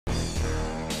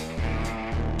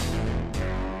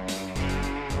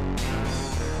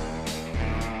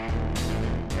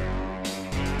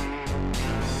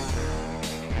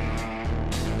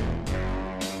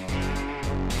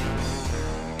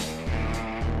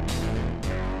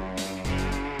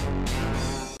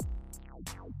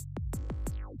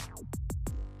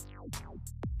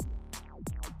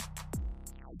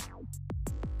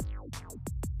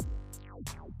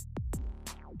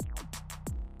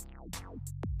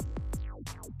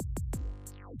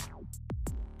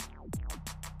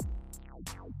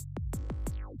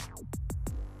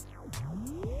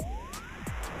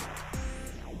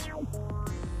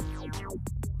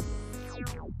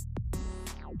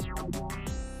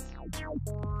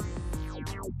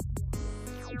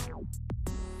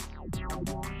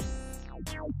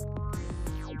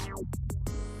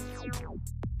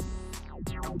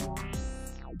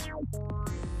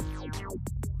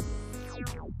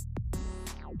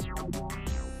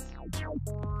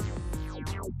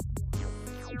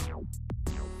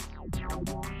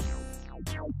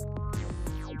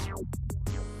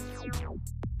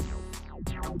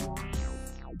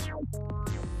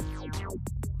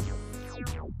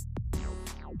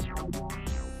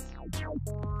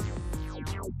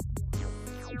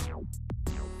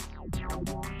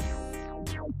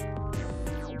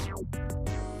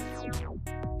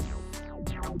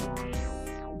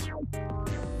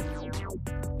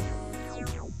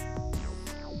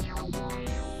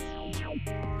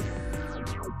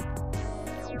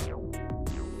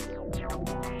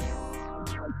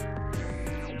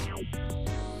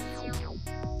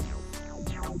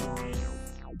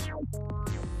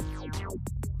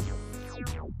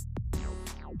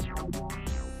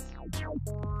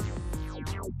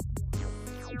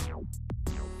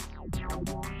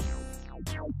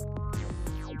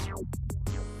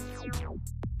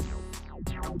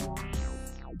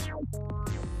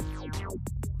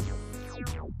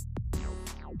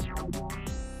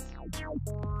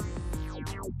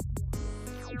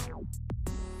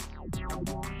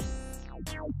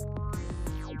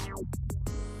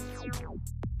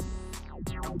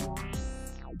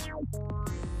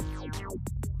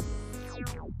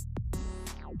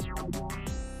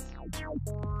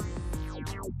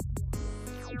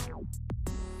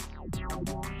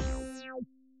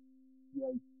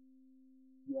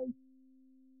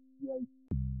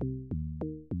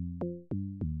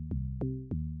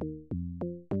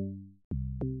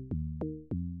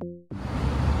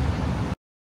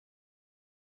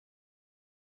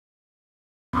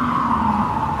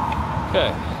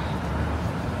Okay,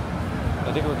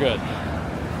 I think we're good.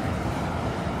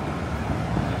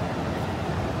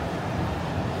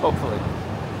 Hopefully.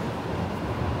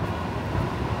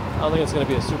 I don't think it's going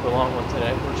to be a super long one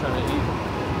today. We're trying to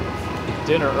eat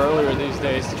dinner earlier these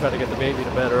days to try to get the baby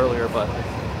to bed earlier, but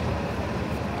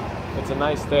it's a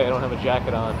nice day. I don't have a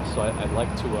jacket on, so I'd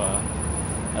like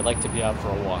to be out for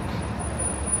a walk.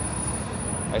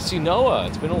 I see Noah.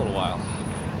 It's been a little while.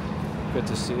 Good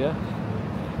to see you.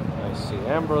 I see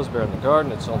Ambrose, Bear in the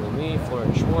Garden, It's Only Me,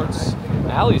 Florian Schwartz.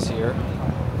 Allie's here.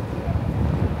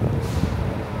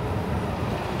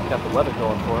 Got the weather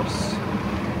going for us.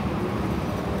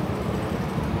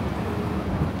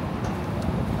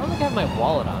 I don't think I have my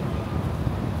wallet on.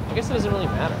 I guess it doesn't really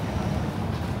matter.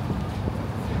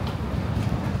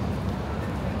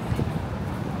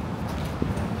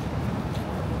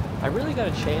 I really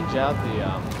gotta change out the,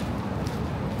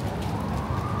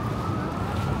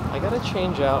 I gotta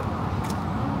change out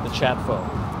the chat phone.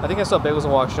 I think I saw Bagels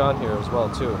and Walk Sean here as well,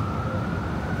 too.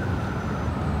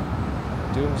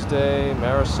 Doomsday,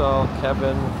 Marisol,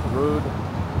 Kevin, Rude,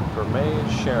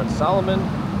 Vermeij, Sharon Solomon.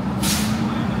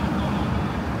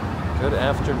 Good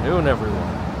afternoon,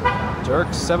 everyone.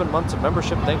 Dirk, 7 months of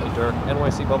membership. Thank you, Dirk.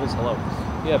 NYC Bubbles, hello.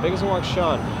 Yeah, Bagels and Walk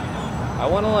Sean. I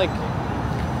want to, like,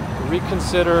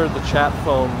 reconsider the chat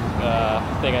phone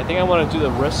thing. I think I want to do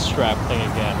the wrist strap thing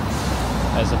again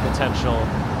as a potential,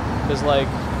 because like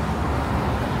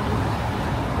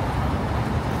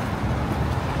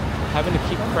having to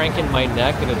keep cranking my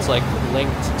neck and it's like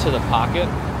linked to the pocket,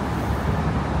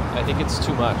 I think it's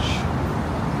too much.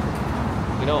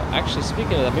 You know, actually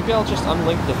speaking of that, maybe I'll just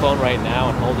unlink the phone right now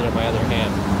and hold it in my other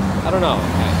hand. I don't know.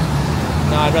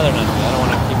 No, I'd rather not do that. I don't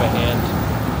want to keep my hand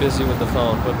busy with the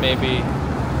phone, but maybe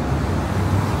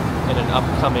in an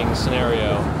upcoming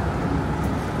scenario,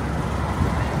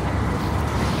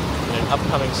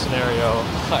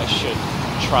 I should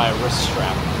try a wrist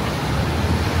strap.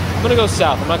 I'm gonna go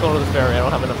south. I'm not going to the ferry. I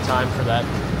don't have enough time for that,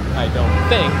 I don't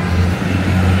think.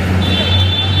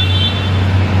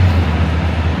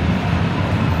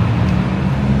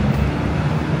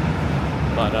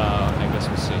 But I guess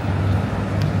we'll see.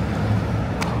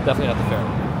 Definitely not the ferry.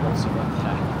 We'll see about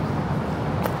that.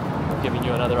 I'm giving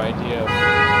you another idea of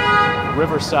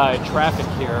riverside traffic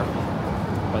here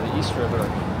by the East River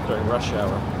during rush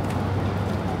hour.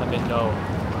 I'm in no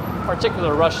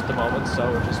particular rush at the moment, so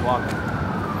we're just walking.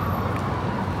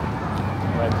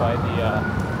 Right by the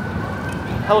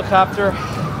helicopter,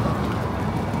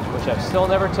 which I've still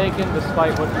never taken,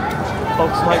 despite what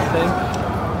folks might think.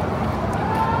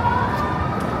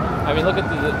 I mean, look at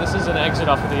this is an exit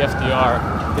off of the FDR.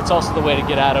 It's also the way to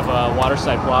get out of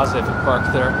Waterside Plaza if you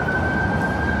park there.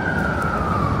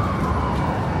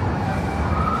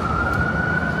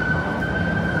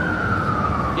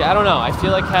 Yeah, I don't know. I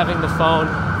feel like having the phone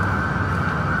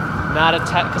not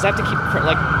attached, because I have to keep,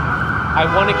 like, I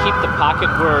want to keep the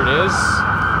pocket where it is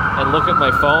and look at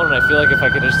my phone, and I feel like if I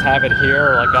could just have it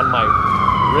here, or like on my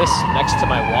wrist next to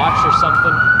my watch or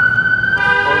something,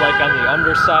 or like on the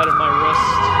underside of my wrist,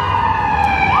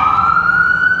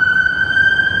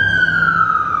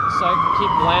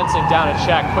 glancing down at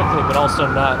chat quickly, but also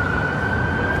not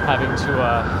having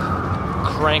to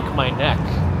crank my neck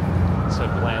to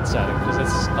glance at it, because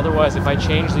it's otherwise if I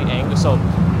change the angle. So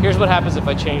here's what happens if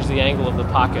I change the angle of the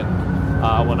pocket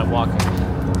when I'm walking.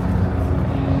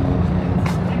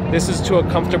 This is to a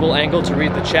comfortable angle to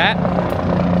read the chat.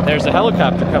 There's a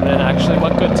helicopter coming in, actually.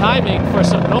 What good timing for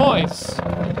some noise.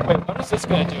 Wait, what is this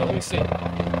gonna do? Let me see.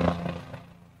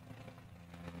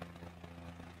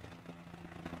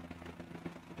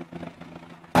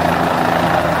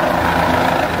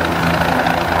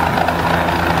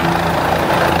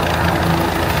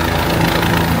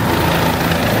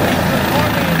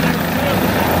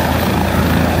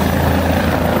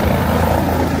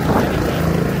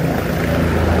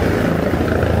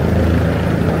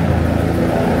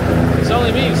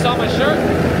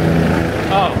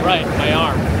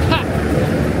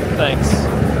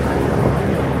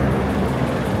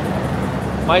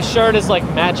 My shirt is like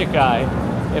magic eye.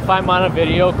 If I'm on a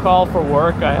video call for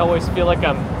work, I always feel like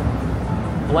I'm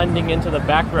blending into the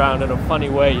background in a funny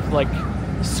way. You like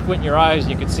squint your eyes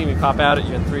and you can see me pop out at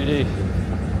you in 3D.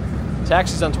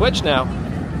 Taxis on Twitch now.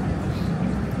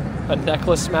 A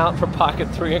necklace mount for Pocket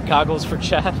 3 and goggles for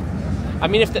chat. I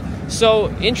mean, so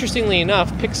interestingly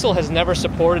enough, Pixel has never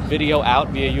supported video out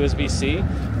via USB-C,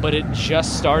 but it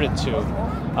just started to.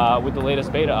 With the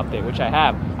latest beta update, which I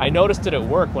have. I noticed it at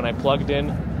work when I plugged in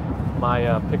my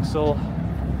Pixel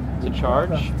to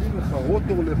charge.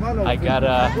 I got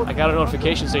a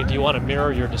notification saying, "Do you want to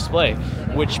mirror your display?"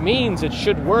 Which means it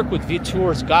should work with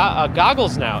Vitour's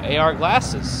goggles now, AR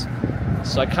glasses.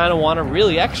 So I kind of want to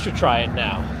really extra try it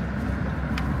now.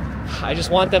 I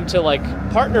just want them to like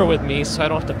partner with me so I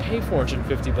don't have to pay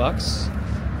 $450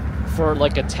 for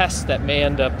like a test that may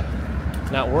end up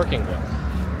not working well.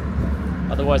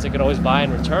 Otherwise, I could always buy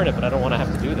and return it, but I don't want to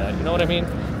have to do that. You know what I mean?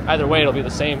 Either way, it'll be the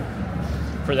same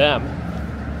for them.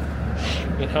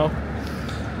 You know?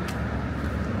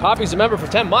 Poppy's a member for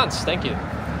 10 months. Thank you.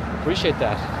 Appreciate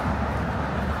that.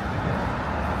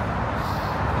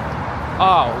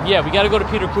 Oh, yeah, we got to go to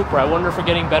Peter Cooper. I wonder if we're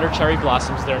getting better cherry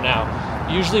blossoms there now.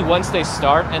 Usually once they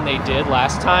start, and they did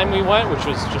last time we went, which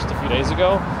was just a few days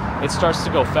ago, it starts to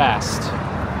go fast.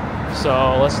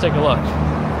 So let's take a look.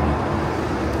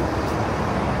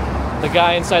 The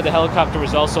guy inside the helicopter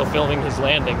was also filming his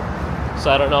landing, so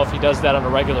I don't know if he does that on a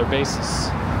regular basis.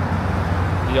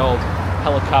 The old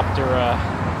helicopter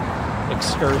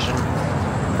excursion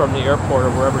from the airport or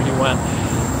wherever he went.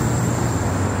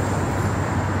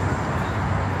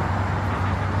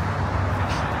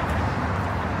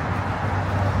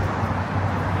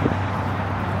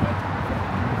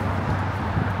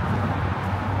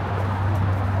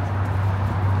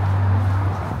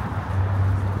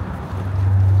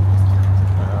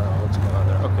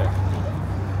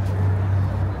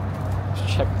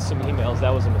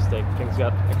 That was a mistake. Things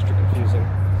got extra confusing.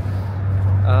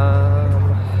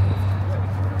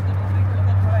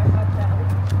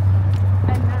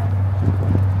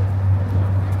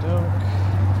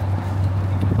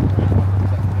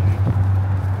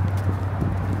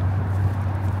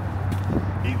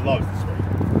 He loves this way.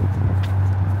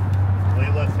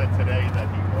 Leila said today that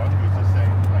he was the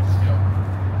same. Like, you know,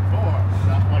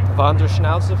 not like Von der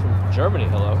Schnauze from Germany.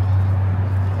 Hello.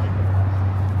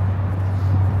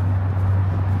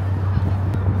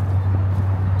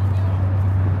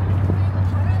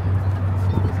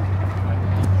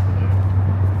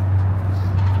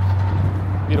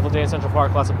 Beautiful day in Central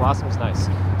Park, lots of blossoms, nice.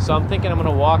 So I'm thinking I'm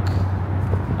gonna walk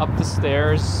up the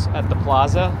stairs at the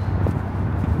plaza,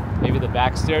 maybe the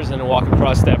back stairs, and then walk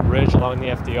across that bridge along the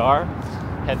FDR,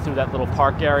 head through that little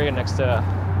park area next to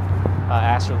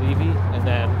Astor Levy, and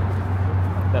then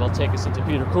that'll take us into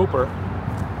Peter Cooper,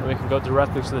 and we can go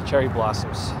directly to the cherry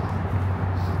blossoms.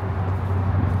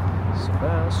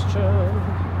 Sebastian,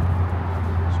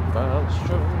 hello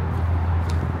to you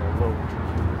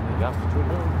in the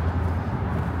afternoon.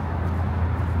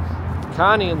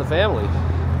 Connie and the family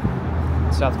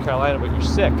in South Carolina, but you're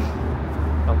sick.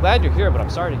 I'm glad you're here, but I'm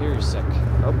sorry to hear you're sick.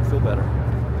 I hope you feel better.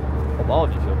 I hope all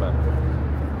of you feel better.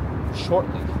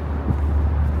 Shortly.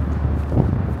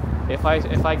 If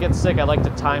I get sick, I like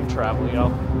to time travel, you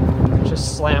know?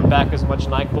 Just slam back as much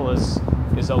NyQuil as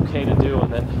is okay to do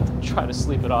and then try to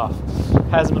sleep it off.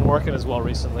 Hasn't been working as well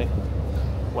recently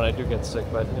when I do get sick,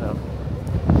 but you know.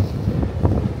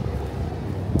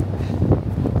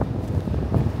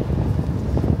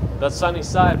 That's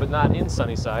Sunnyside, but not in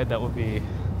Sunnyside. That would be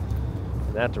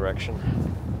in that direction.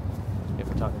 If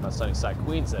we're talking about Sunnyside,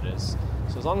 Queens, that is.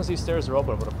 So as long as these stairs are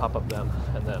open, I'm going to pop up them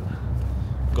and then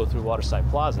go through Waterside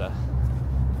Plaza,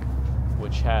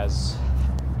 which has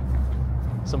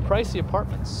some pricey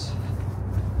apartments.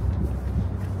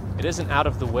 It isn't out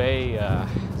of the way.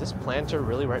 Is this planter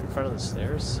really right in front of the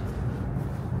stairs?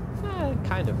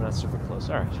 Kind of, not super close.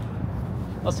 All right.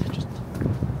 Also, just,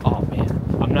 oh man,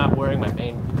 I'm not wearing my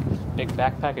main big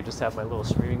backpack. I just have my little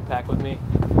streaming pack with me.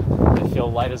 I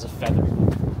feel light as a feather.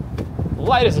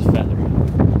 Light as a feather.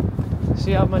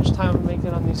 See how much time I'm making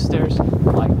on these stairs?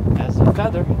 Light as a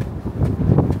feather.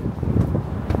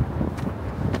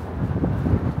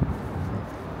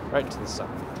 Right into the sun.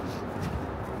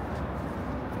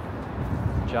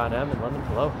 John M. in London,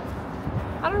 hello.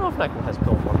 I don't know if NyQuil has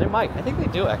pill form. They might. I think they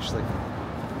do, actually.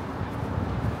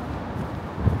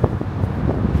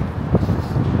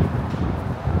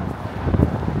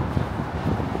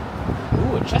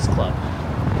 Ooh, a chess club.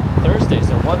 Thursdays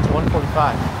at 1 to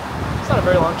 1:45. It's not a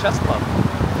very long chess club.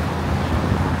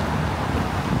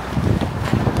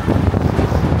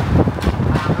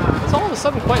 It's all of a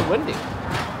sudden quite windy.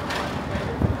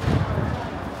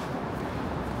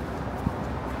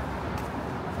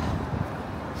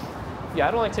 Yeah,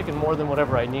 I don't like taking more than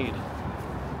whatever I need.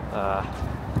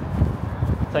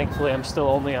 Thankfully, I'm still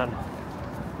only on,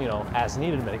 as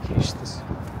needed medications.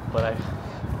 But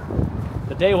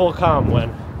the day will come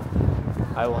when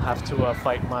I will have to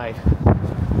fight my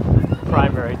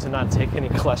primary to not take any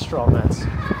cholesterol meds.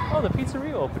 Oh, the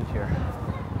pizzeria opened here.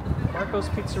 Marco's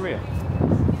Pizzeria.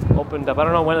 Opened up, I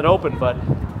don't know when it opened, but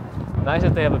nice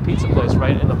that they have a pizza place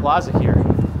right in the plaza here,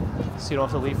 so you don't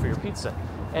have to leave for your pizza.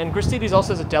 And Gristides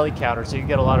also has a deli counter, so you can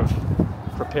get a lot of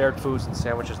prepared foods and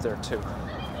sandwiches there too.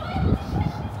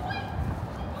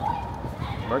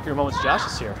 Mercury Moments Josh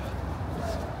is here.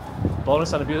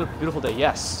 Bonus on a beautiful day.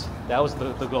 Yes, that was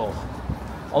the goal.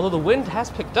 Although the wind has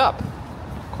picked up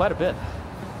quite a bit.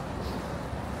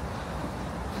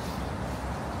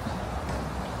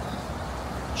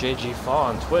 JG Faw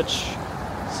on Twitch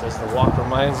says the walk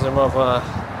reminds him of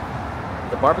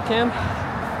the Barbican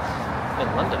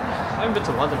in London. I haven't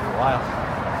been to London in a while.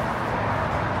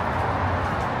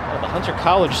 Oh, the Hunter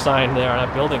College sign there on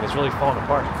that building is really falling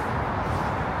apart.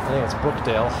 I think it's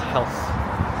Brookdale Health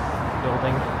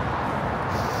Building.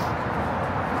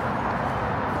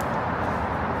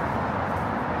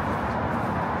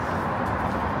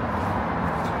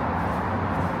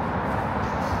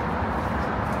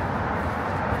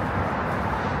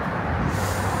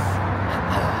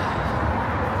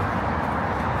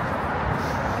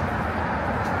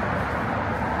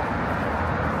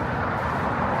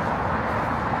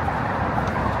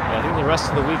 Rest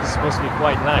of the week is supposed to be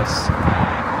quite nice.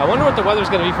 I wonder what the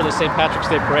weather's going to be for the St. Patrick's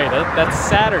Day Parade. That's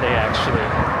Saturday, actually.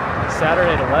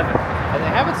 Saturday at 11. And they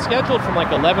have it scheduled from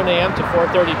like 11 a.m. to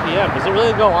 4:30 p.m. Does it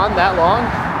really go on that long?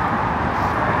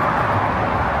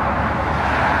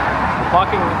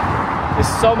 Walking is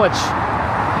so much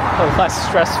less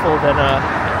stressful than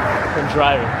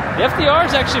driving. The FDR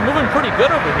is actually moving pretty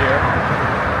good over here,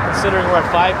 considering we're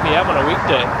at 5 p.m. on a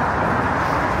weekday.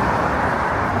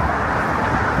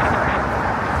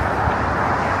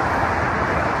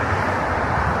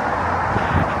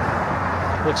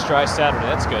 Looks dry Saturday,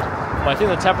 that's good. But I think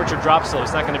the temperature drops though.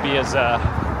 It's not going to be as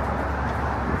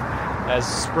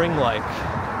spring-like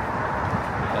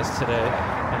as today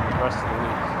and the rest of the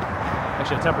week.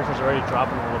 Actually, the temperature's already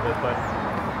dropping a little bit, but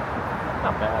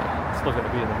not bad. It's still going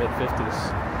to be in the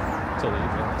mid-50s till the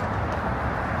evening.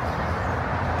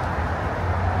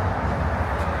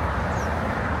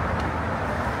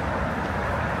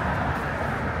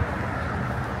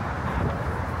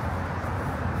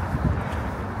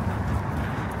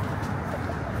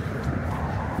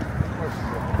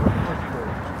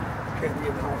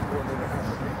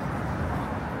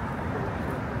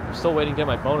 Still waiting to get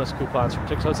my bonus coupons from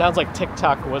TikTok. So it sounds like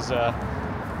TikTok was, the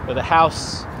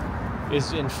House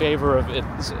is in favor of it.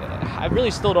 I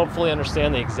really still don't fully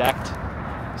understand the exact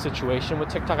situation with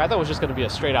TikTok. I thought it was just going to be a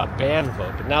straight out ban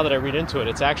vote, but now that I read into it,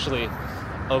 it's actually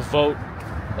a vote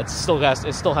that still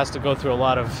has to go through a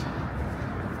lot of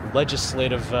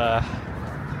legislative, I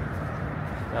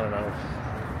don't know,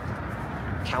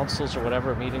 councils or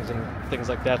whatever, meetings and things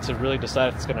like that to really decide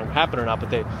if it's going to happen or not.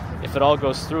 But if it all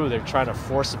goes through, they're trying to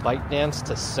force ByteDance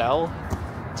to sell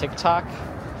TikTok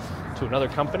to another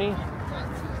company,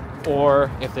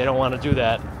 or if they don't want to do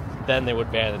that, then they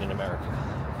would ban it in America.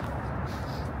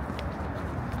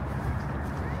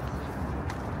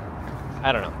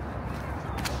 I don't know.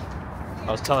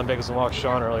 I was telling Bagels and Walk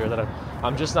Sean earlier that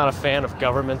I'm just not a fan of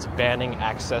governments banning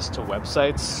access to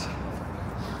websites.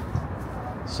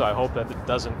 So I hope that it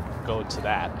doesn't go to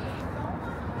that,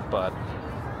 but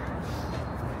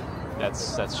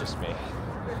that's just me.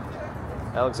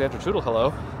 Alexandra Trudel,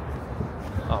 hello.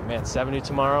 Oh man, 70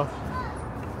 tomorrow.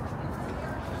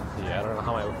 Yeah, I don't know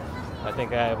how I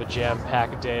think I have a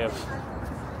jam-packed day of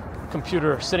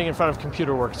sitting in front of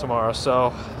computer work tomorrow,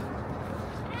 so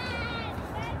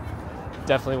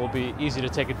definitely will be easy to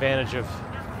take advantage of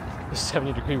the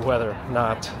 70-degree weather.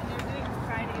 Not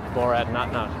Borat,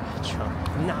 not joke.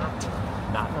 Not.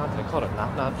 Did I call it a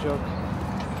not joke?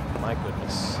 My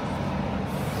goodness.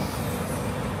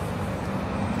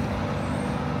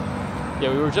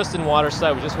 Yeah, we were just in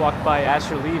Waterside. We just walked by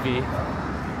Asher Levy,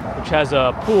 which has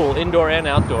a pool, indoor and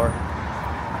outdoor.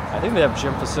 I think they have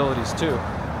gym facilities too.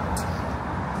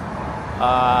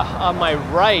 On my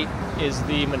right is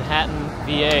the Manhattan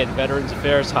VA, the Veterans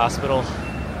Affairs Hospital,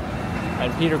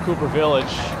 and Peter Cooper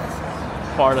Village,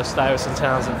 part of Stuyvesant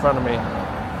Town's in front of me.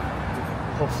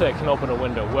 Hopefully I can open a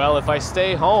window. Well, if I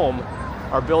stay home,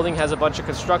 our building has a bunch of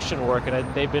construction work,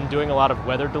 and they've been doing a lot of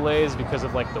weather delays because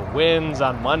of like the winds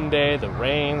on Monday, the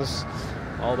rains,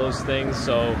 all those things.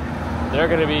 So they're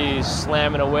going to be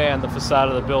slamming away on the facade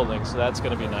of the building, so that's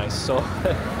going to be nice. So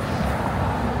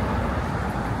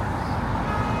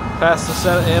pass the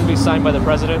Senate and be signed by the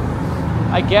president,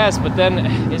 I guess. But then,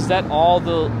 is that all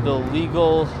the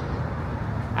legal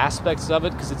aspects of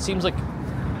it? Because it seems like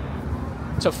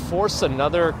to force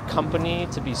another company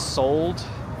to be sold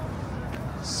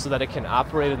so that it can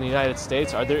operate in the United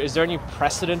States, is there any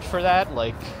precedent for that?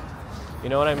 Like, you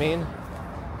know what I mean?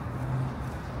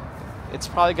 It's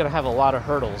probably going to have a lot of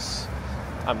hurdles,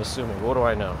 I'm assuming. What do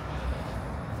I know?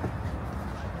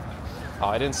 Oh,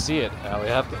 I didn't see it. We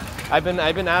have to. I've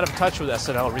been out of touch with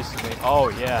SNL recently. Oh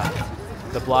yeah,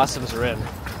 the Blossoms are in.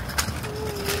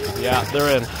 Yeah,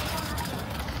 they're in.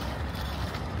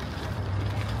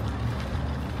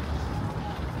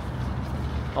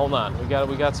 Hold on,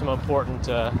 we got some important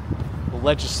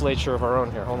legislature of our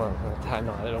own here. Hold on, I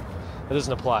know it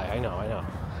doesn't apply. I know.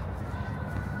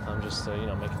 I'm just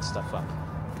making stuff up.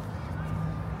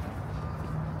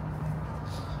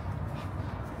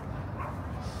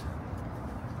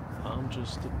 I'm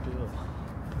just a bill.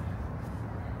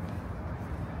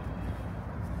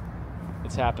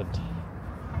 It's happened.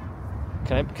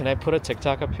 Can I put a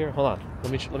TikTok up here? Hold on.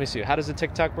 Let me see. How does the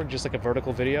TikTok work? Just like a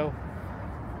vertical video?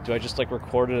 Do I just like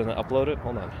record it and then upload it?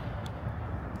 Hold on.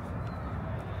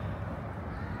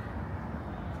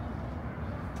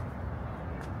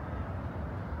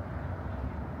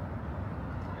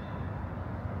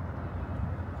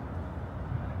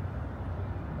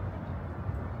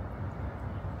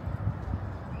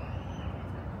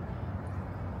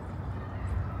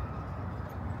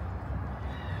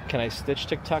 Can I stitch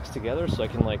TikToks together so I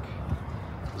can like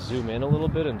zoom in a little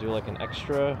bit and do like an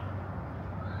extra?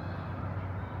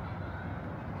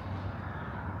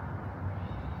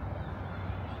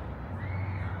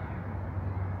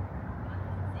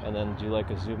 And then do like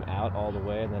a zoom out all the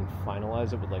way and then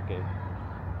finalize it with like a...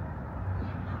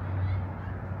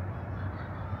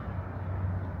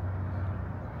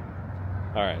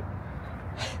 Alright.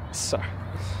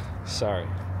 Sorry.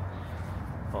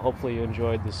 Well, hopefully you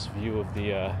enjoyed this view of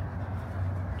the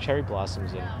cherry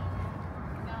blossoms in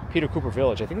Peter Cooper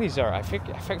Village. I think these are, I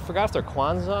forgot if they're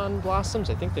Kwanzaa blossoms.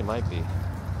 I think they might be.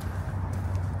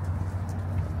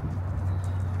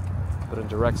 But in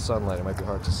direct sunlight, it might be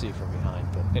hard to see from behind.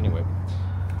 But anyway,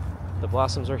 the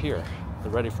blossoms are here.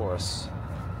 They're ready for us.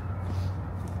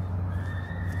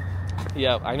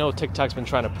 Yeah, I know TikTok's been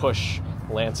trying to push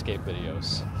landscape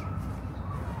videos.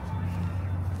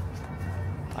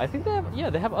 I think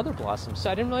they have other blossoms.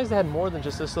 I didn't realize they had more than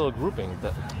just this little grouping.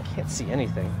 But I can't see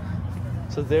anything.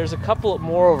 So there's a couple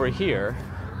more over here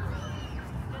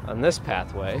on this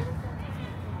pathway.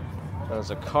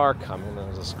 There's a car coming, and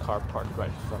there's this car parked right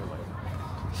in front of my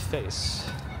face.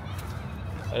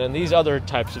 And then these other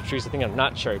types of trees, I think are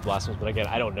not cherry blossoms, but again,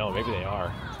 I don't know. Maybe they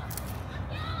are.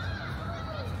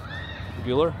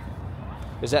 Bueller?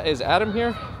 Is Adam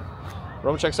here?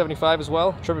 Romancheck 75 as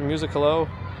well. Trippin' Music, hello.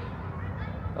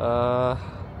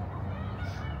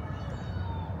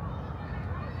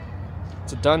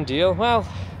 It's a done deal? Well,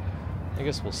 I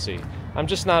guess we'll see. I'm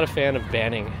just not a fan of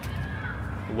banning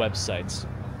websites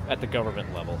at the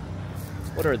government level.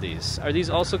 What are these? Are these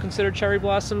also considered cherry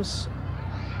blossoms?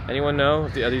 Anyone know?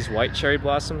 Are these white cherry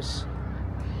blossoms?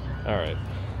 Alright.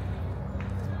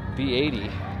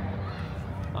 B80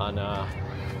 on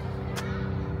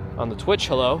the Twitch,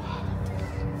 hello.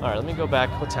 Alright, let me go back.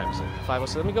 What time is it?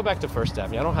 5:06. Let me go back to First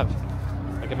Avenue. I don't have,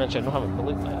 like I mentioned, I don't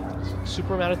have a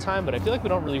super amount of time, but I feel like we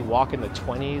don't really walk in the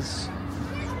 20s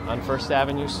on First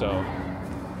Avenue, so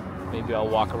maybe I'll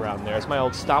walk around there. It's my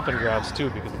old stomping grounds too,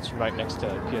 because it's right next to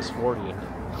PS40 and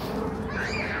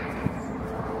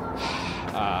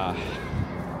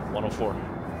 104.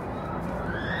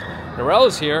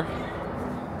 Norella's here.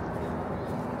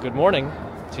 Good morning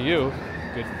to you.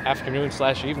 Good afternoon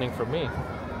 / evening from me.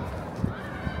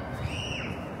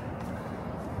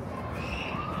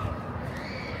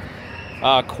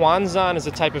 Kwanzaa is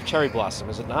a type of cherry blossom,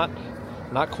 is it not?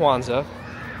 Not Kwanzaa.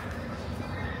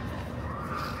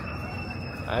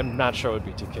 I'm not sure it would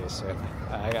be TK's.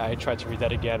 I tried to read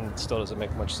that again, it still doesn't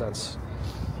make much sense.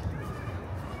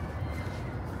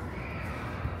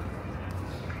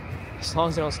 As long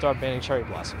as they don't start banning cherry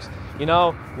blossoms. You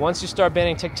know, once you start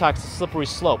banning TikTok, it's a slippery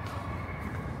slope.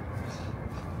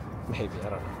 Maybe, I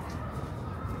don't know.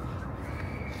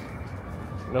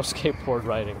 No skateboard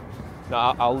riding. No,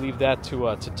 I'll leave that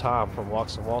to Tom from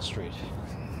Walks on Wall Street.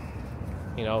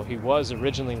 You know, he was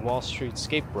originally Wall Street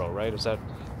skate bro, right? Do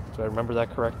I remember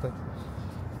that correctly?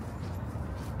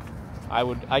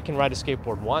 I can ride a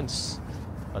skateboard once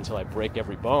until I break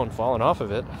every bone falling off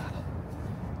of it,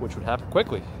 which would happen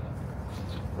quickly.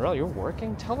 Earl, you're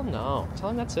working? Tell him no. Tell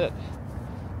him that's it.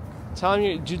 Tell him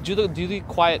you do the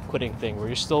quiet quitting thing where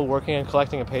you're still working and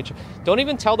collecting a paycheck. Don't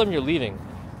even tell them you're leaving.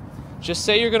 Just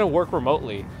say you're going to work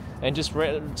remotely and just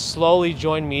slowly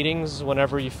join meetings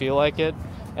whenever you feel like it,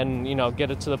 and you know,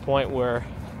 get it to the point where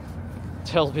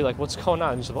they'll be like, "What's going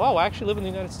on?" And you say, "Oh, I actually live in the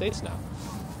United States now.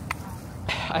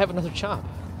 I have another job.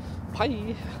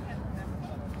 Bye."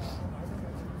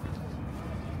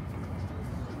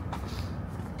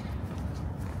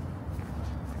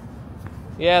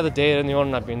 Yeah, the data and the owner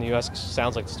not being the U.S.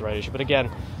 sounds like it's the right issue, but again,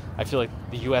 I feel like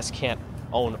the U.S. can't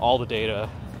own all the data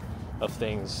of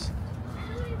things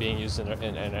being used in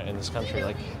this country.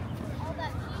 Like,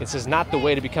 this is not the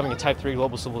way to becoming a Type 3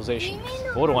 global civilization.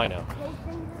 What do I know?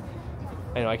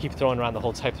 I know I keep throwing around the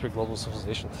whole Type 3 global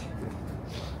civilization thing.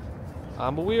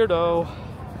 I'm a weirdo.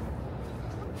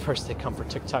 First they come for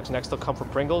TikToks, next they'll come for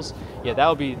Pringles. Yeah, that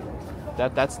would be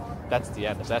that's the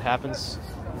end. If that happens,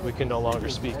 we can no longer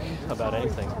speak about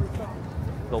anything.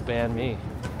 They'll ban me.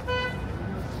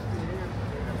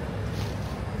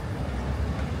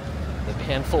 They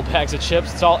ban full bags of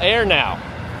chips. It's all air now.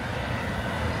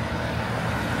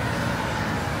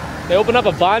 They opened up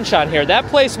a Bonchon here. That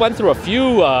place went through a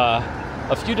few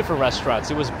different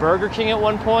restaurants. It was Burger King at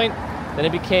one point. Then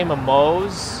it became a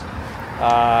Moe's.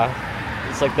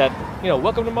 It's like that, you know,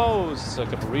 welcome to Moe's. It's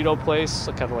like a burrito place,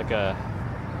 kind of like a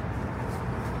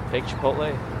fake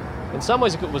Chipotle. In some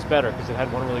ways it was better because it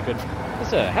had one really good...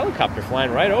 There's a helicopter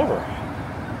flying right over.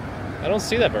 I don't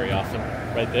see that very often,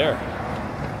 right there.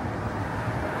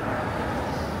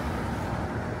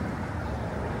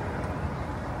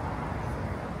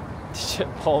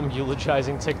 Poem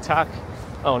eulogizing TikTok.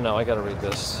 Oh no, I gotta read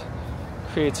this.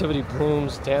 Creativity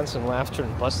blooms, dance and laughter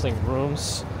in bustling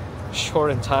rooms.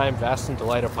 Short in time, vast in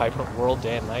delight, a vibrant world,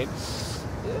 day and night.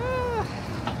 Yeah,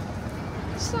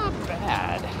 it's not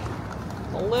bad.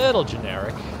 A little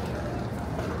generic.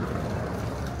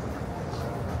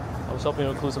 I was hoping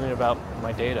to include something about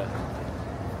my data.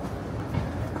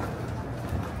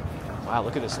 Wow,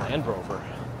 look at this Land Rover.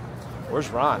 Where's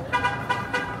Ron?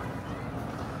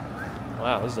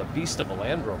 Wow, this is a beast of a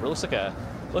Land Rover. It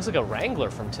looks like a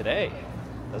Wrangler from today,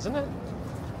 doesn't it?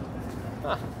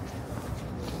 Huh.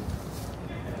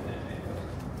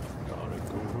 Gotta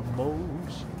go to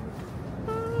Moe's.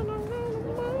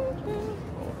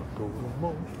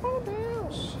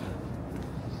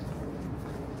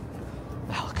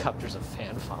 The helicopter's a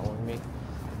fan following me.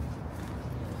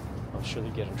 I'll surely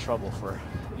get in trouble for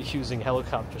using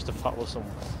helicopters to follow some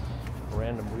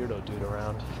random weirdo dude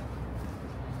around.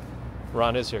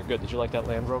 Ron is here. Good. Did you like that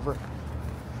Land Rover?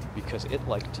 Because it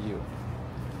liked you.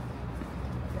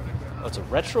 Oh, it's a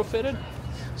retrofitted?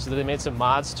 So they made some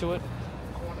mods to it?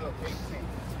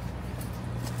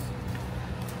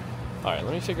 Alright,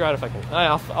 let me figure out if I can...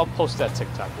 I'll post that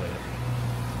TikTok later.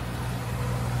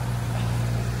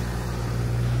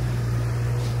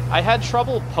 I had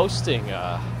trouble posting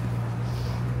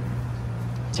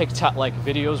TikTok, like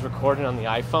videos recorded on the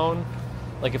iPhone.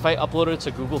 Like if I uploaded it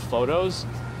to Google Photos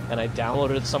and I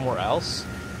downloaded it somewhere else,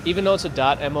 even though it's a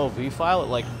 .mov file, it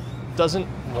like doesn't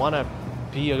want to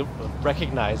be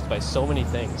recognized by so many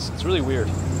things. It's really weird.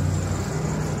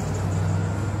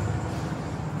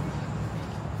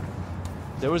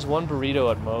 There was one burrito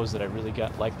at Moe's that I really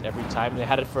liked every time. They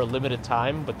had it for a limited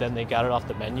time, but then they got it off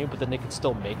the menu, but then they could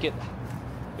still make it.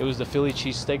 It was the Philly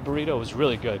cheesesteak burrito. It was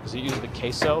really good because it used the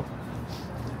queso.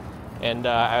 And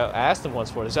I asked them once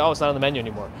for it. They said, "Oh, it's not on the menu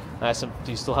anymore." And I asked them,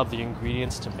 "Do you still have the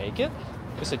ingredients to make it?"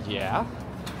 They said, "Yeah."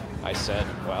 I said,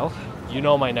 "Well, you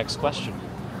know my next question.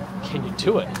 Can you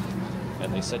do it?"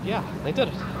 And they said, "Yeah." They did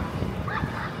it.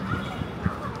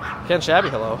 Ken Shabby,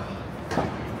 hello.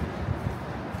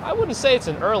 I wouldn't say it's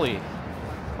an early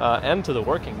end to the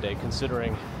working day,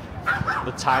 considering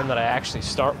the time that I actually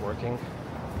start working.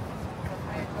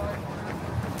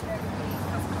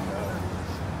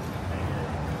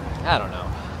 I don't know.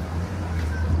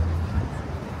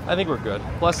 I think we're good.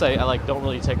 Plus, I like don't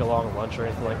really take a long lunch or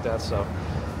anything like that, so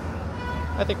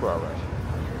I think we're all right.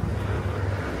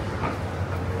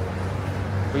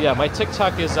 But yeah, my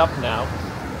TikTok is up now.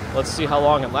 Let's see how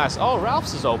long it lasts. Oh,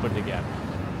 Ralph's is opened again.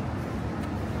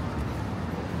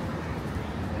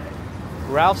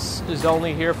 Ralph's is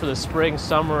only here for the spring,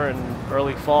 summer, and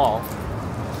early fall.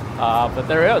 But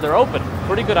they're open.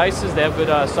 Pretty good ices. They have good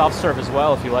soft serve as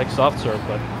well if you like soft serve.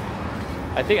 But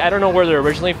I don't know where they're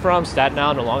originally from, Staten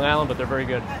Island or Long Island, but they're very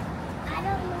good. I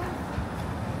don't know.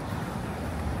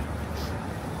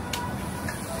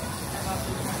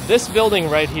 This building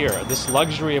right here, this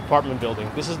luxury apartment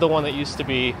building, this is the one that used to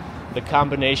be the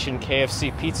combination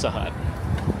KFC Pizza Hut.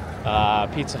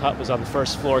 Pizza Hut was on the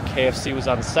first floor, KFC was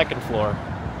on the second floor.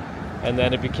 And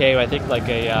then it became, I think, like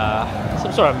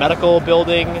some sort of medical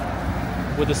building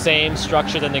with the same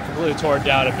structure. Then they completely tore it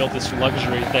down and built this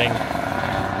luxury thing.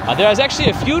 There's actually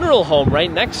a funeral home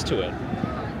right next to it.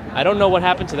 I don't know what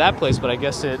happened to that place, but I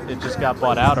guess it just got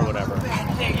bought out or whatever.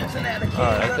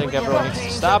 Alright, I think everyone needs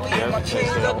to stop here because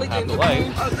they don't have the light.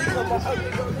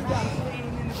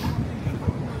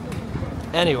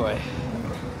 Anyway.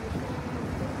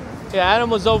 Yeah, Adam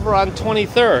was over on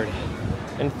 23rd.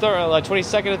 And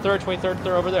 22nd and 3rd, 23rd,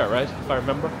 they're over there, right? If I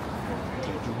remember. Do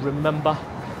you remember?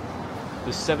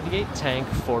 The 78 tank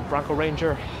Ford Bronco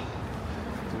Ranger.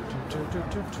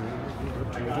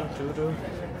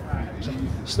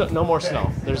 Snow, no more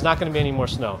snow. There's not going to be any more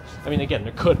snow. I mean, again,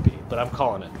 there could be, but I'm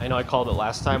calling it. I know I called it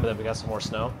last time, but then we got some more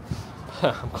snow.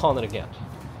 I'm calling it again.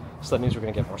 So that means we're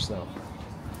going to get more snow.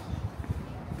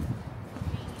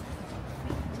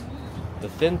 The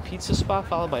thin pizza spot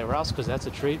followed by Ralph's because that's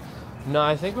a treat. No,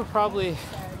 I think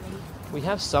we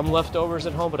have some leftovers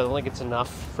at home, but I don't think it's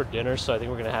enough for dinner, so I think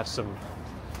we're going to have some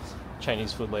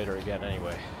Chinese food later again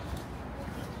anyway.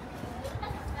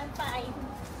 I'm fine.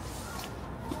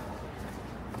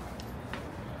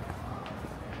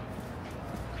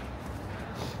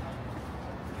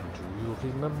 Do you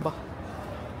remember?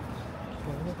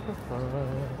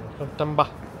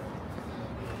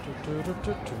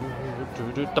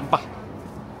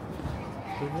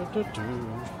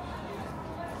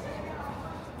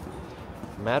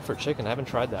 Mad for Chicken. I haven't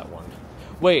tried that one.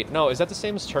 Wait, no, is that the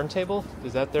same as Turntable?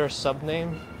 Is that their sub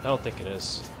name? I don't think it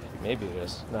is. Maybe it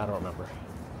is. No, I don't remember.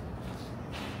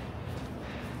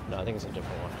 No, I think it's a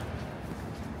different one.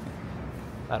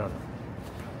 I don't know.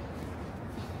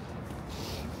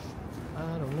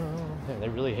 I don't know. Man, they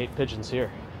really hate pigeons here.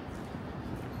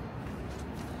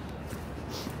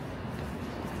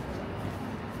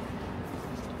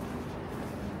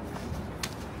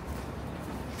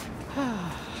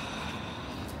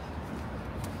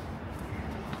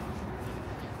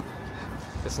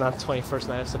 It's not the 21st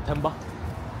night of September.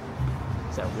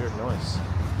 It's that weird noise.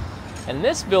 And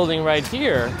this building right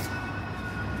here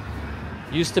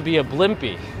used to be a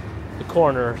Blimpie, the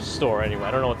corner store anyway.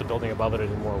 I don't know what the building above it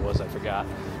anymore was, I forgot.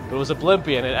 But it was a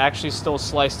Blimpie, and it actually still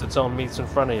sliced its own meats in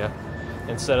front of you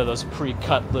instead of those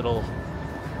pre-cut little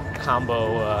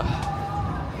combo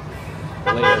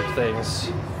layered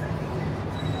things.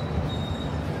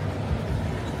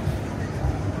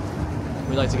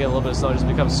 We'd like to get a little bit of snow just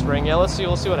become spring. Yeah, we'll see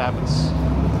what happens.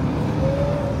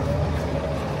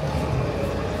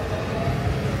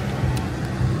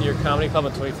 New York Comedy Club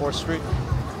on 24th Street.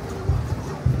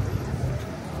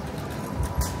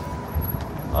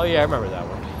 Oh yeah, I remember that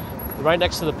one. Right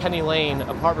next to the Penny Lane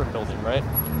apartment building, right?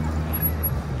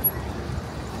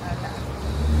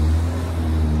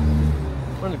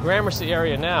 We're in the Gramercy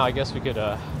area now. I guess we could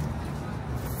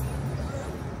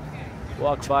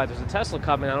walk by. There's a Tesla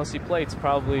coming. I don't see plates.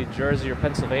 Probably Jersey or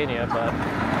Pennsylvania, but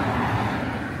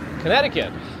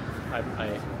Connecticut. I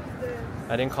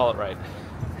didn't call it right.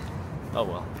 Oh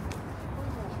well.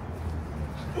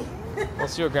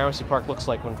 Let's see what Gramercy Park looks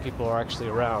like when people are actually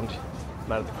around.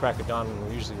 Not at the crack of dawn when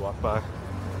we usually walk by.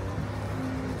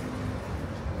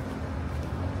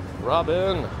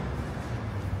 Robin.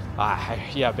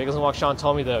 Yeah, Bagels and Walk Sean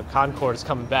told me the Concorde is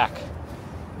coming back,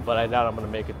 but I doubt I'm gonna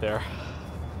make it there.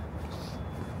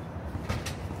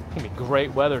 It's gonna be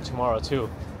great weather tomorrow too.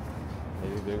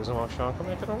 Maybe Bagels and Walk Sean can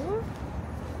make it over.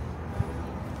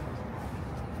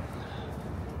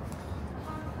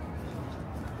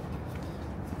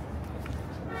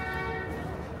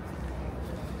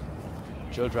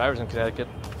 Joe Driver's in Connecticut.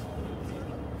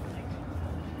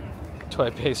 Do I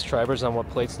base drivers on what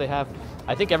plates they have?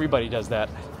 I think everybody does that.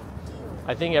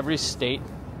 I think every state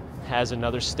has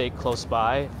another state close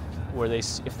by where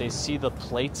if they see the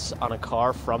plates on a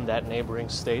car from that neighboring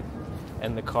state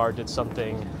and the car did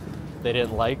something they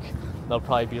didn't like, they'll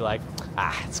probably be like,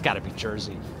 it's gotta be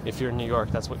Jersey. If you're in New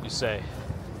York, that's what you say.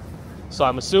 So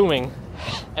I'm assuming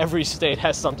Every state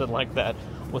has something like that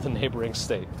with a neighboring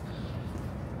state.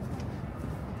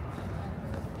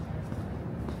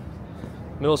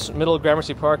 Middle of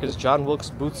Gramercy Park is John Wilkes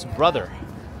Booth's brother.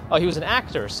 Oh, he was an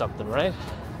actor or something, right?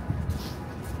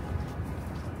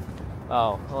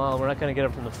 Oh, well, we're not going to get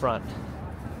him from the front.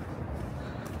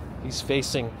 He's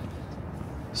facing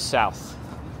south.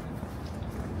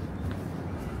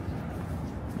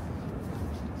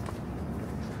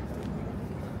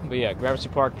 But yeah, Gramercy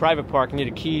Park, private park, you need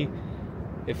a key.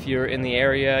 If you're in the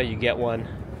area, you get one.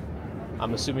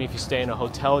 I'm assuming if you stay in a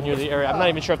hotel near the area. I'm not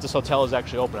even sure if this hotel is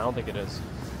actually open. I don't think it is.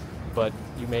 But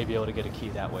you may be able to get a key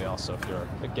that way also if you're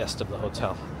a guest of the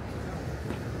hotel.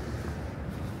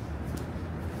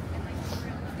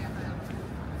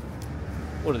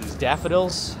 What are these,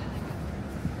 daffodils?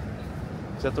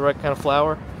 Is that the right kind of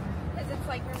flower? Because it's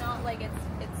like you're not like it's.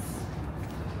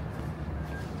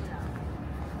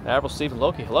 Admiral Stephen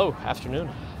Loki, hello, afternoon.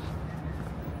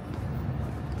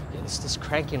 Yeah, this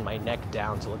cranking my neck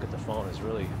down to look at the phone is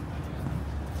really.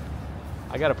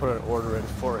 I gotta put an order in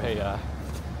for a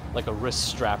like a wrist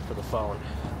strap for the phone.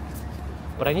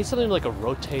 But I need something like a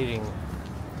rotating.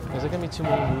 Is there gonna be too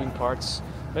many moving parts?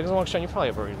 Megan Longshine, you probably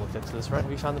have already looked into this, right?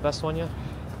 Have you found the best one yet?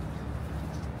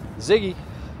 Ziggy.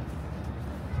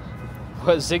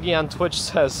 What Ziggy on Twitch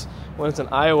says when it's an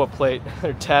Iowa plate,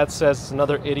 their dad says it's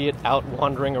another idiot out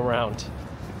wandering around.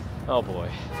 Oh boy.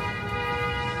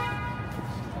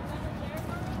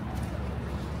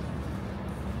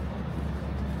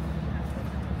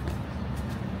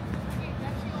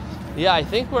 Yeah, I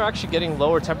think we're actually getting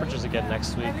lower temperatures again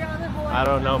next week. I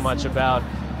don't know much about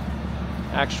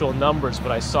actual numbers,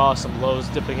 but I saw some lows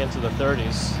dipping into the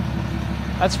 30s.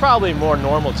 That's probably more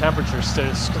normal temperatures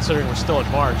considering we're still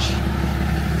in March.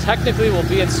 Technically, we'll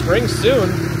be in spring soon.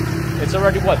 It's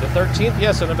already, what, the 13th?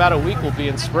 Yes, in about a week we'll be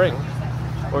in spring.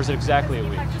 Or is it exactly a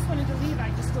week? I just wanted to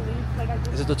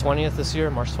leave. Is it the 20th this year?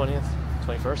 March 20th?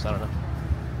 21st? I don't know.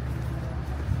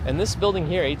 And this building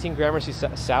here, 18 Gramercy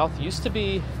South, used to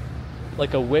be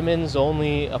like a women's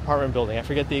only apartment building. I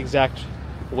forget the exact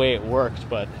way it worked,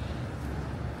 but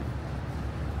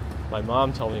my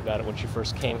mom told me about it when she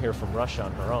first came here from Russia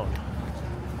on her own.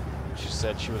 She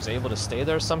said she was able to stay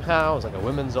there somehow. It was like a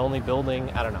women's only building.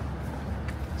 I don't know.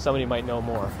 Somebody might know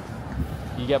more.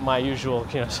 You get my usual,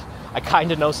 I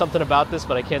kind of know something about this,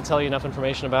 but I can't tell you enough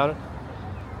information about it.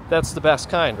 That's the best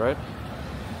kind, right?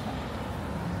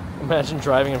 Imagine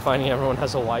driving and finding everyone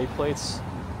has Hawaii plates.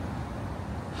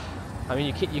 I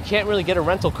mean, you can't really get a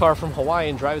rental car from Hawaii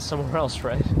and drive it somewhere else,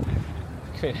 right?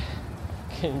 Can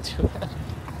you do that?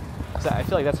 I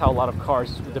feel like that's how a lot of cars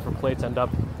with different plates end up,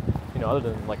 other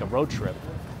than like a road trip.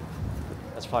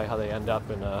 That's probably how they end up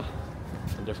in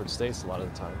different states a lot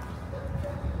of the time.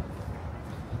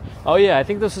 Oh yeah, I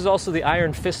think this is also the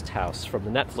Iron Fist house from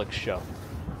the Netflix show.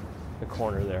 The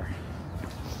corner there.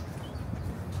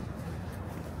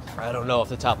 I don't know off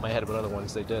the top of my head what other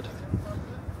ones they did.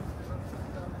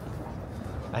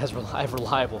 I have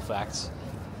reliable facts.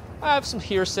 I have some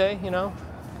hearsay, At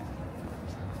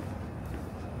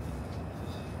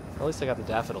least I got the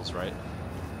daffodils right.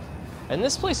 And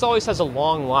this place always has a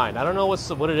long line. I don't know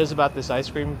what it is about this ice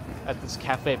cream at this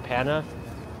Cafe Pana,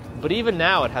 but even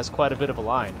now it has quite a bit of a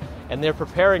line. And they're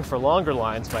preparing for longer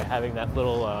lines by having that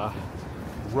little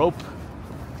rope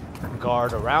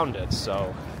guard around it.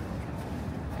 So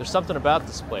there's something about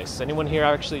this place. Anyone here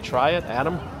actually try it?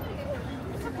 Adam?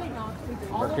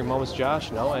 Mercury Moments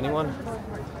Josh? No? Anyone?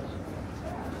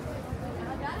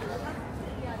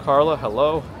 Carla,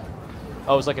 hello.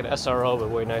 Oh, it's like an SRO,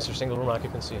 but way nicer, single room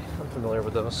occupancy. I'm familiar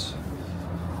with those.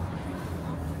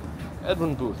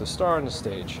 Edwin Booth, a star on the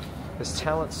stage. His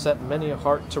talent set many a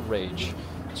heart to rage.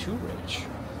 To rage.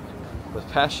 With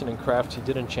passion and craft, he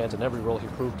did enchant in every role he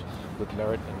proved with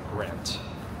merit and grant.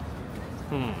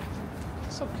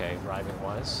 It's okay,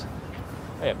 rhyming-wise.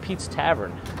 Oh yeah, Pete's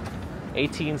Tavern.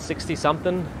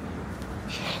 1860-something.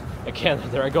 Again,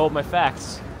 there I go with my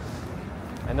facts.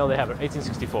 I know they have it.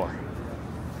 1864.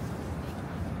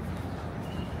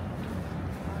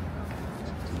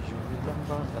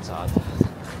 That's odd.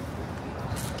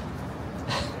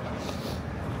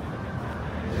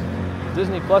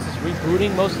 Disney Plus is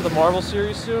rebooting most of the Marvel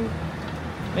series soon.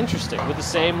 Interesting. With the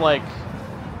same,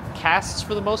 casts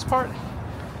for the most part.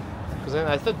 Because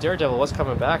I thought Daredevil was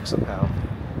coming back somehow.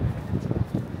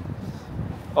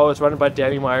 Oh, it's run by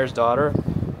Danny Meyer's daughter,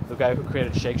 the guy who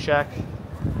created Shake Shack.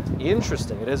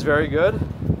 Interesting. It is very good.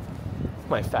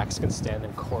 My facts can stand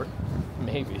in court.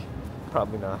 Maybe.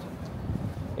 Probably not.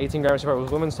 18 Gramercy Park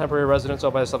was women's temporary residence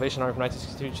owned by the Salvation Army from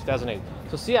 1962 to 2008.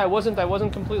 So see, I wasn't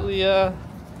completely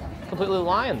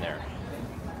lying there.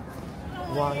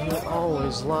 Why you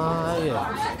always lying?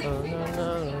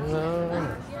 Oh,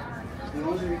 no.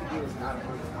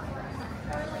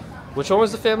 Which one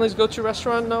was the family's go-to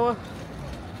restaurant, Noah?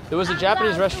 There was a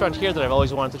Japanese restaurant here that I've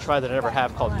always wanted to try that I never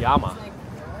have called Yama.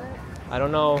 I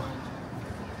don't know.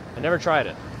 I never tried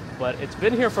it, but it's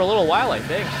been here for a little while, I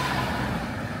think.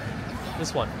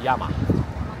 This one, Yama.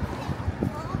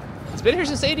 It's been here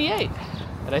since '88,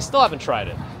 and I still haven't tried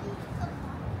it.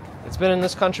 It's been in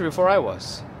this country before I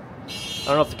was. I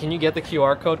don't know if, can you get the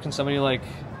QR code? Can somebody, like,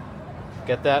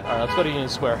 get that? All right, let's go to Union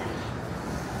Square.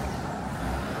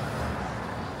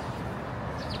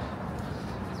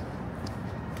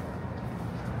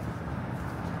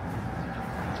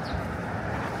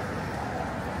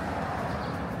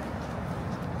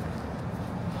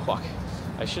 Fuck.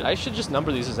 I should just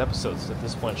number these as episodes at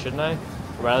this point, shouldn't I?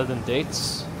 Rather than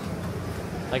dates.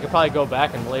 I could probably go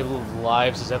back and label the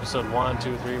lives as episode 1,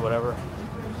 2, 3, whatever.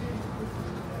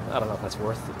 I don't know if that's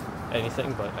worth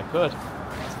anything, but I could.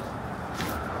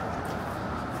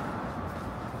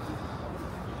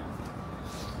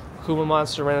 Kuma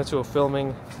Monster ran into a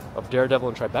filming of Daredevil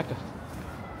and Tribeca.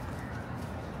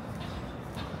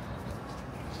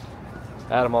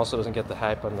 Adam also doesn't get the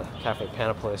hype on the Cafe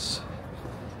Pana place.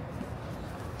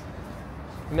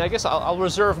 I mean, I guess I'll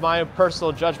reserve my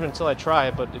personal judgment until I try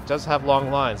it, but it does have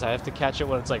long lines. I have to catch it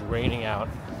when it's like raining out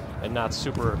and not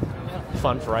super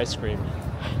fun for ice cream.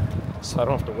 So I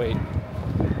don't have to wait.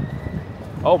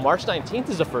 Oh, March 19th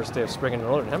is the first day of spring in the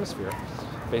Northern Hemisphere,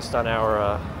 based on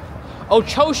our... Oh,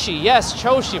 Choshi! Yes,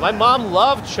 Choshi! My mom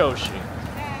loved Choshi.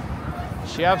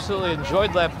 She absolutely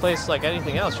enjoyed that place like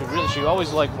anything else. She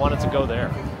always like wanted to go there.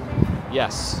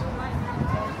 Yes.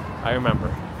 I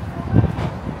remember.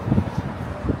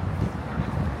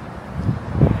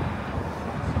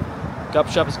 Gup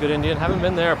Shop is good Indian. Haven't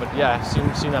been there, but yeah,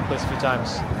 I've seen that place a few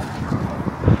times.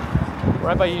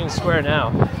 Right by Union Square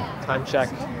now. Time check.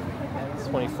 It's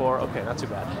 24. Okay, not too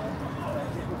bad.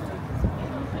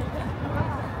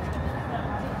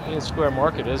 Union Square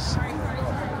Market is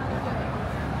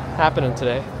happening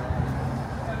today.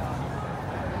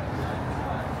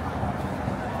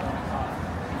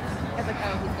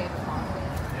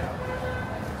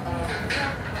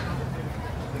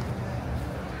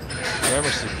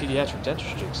 Gramercy Pediatric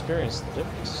Dentistry experienced the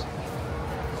difference.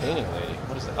 Cleaning Lady.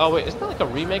 What is that? Oh wait, isn't that like a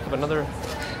remake of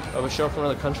a show from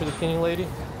another country, The Cleaning Lady?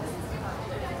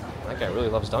 That guy really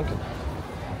loves Duncan.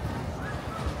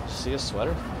 See his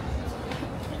sweater?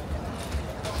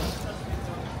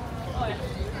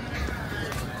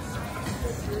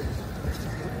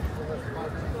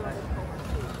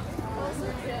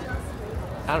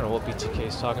 I don't know what BTK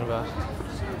is talking about.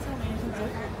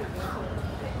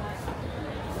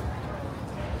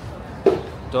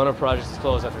 Donut Project is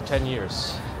closed after 10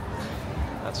 years.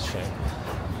 That's a shame.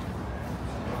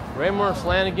 Raymore and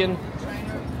Flanagan.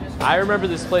 I remember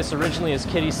this place originally as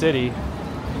Kitty City.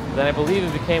 Then I believe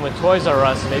it became a Toys R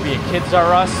Us, maybe a Kids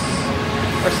R Us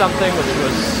or something, which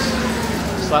was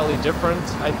slightly different,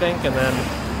 I think. And then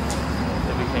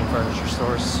they became furniture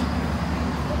stores.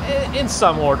 In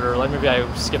some order. Like maybe I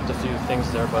skipped a few things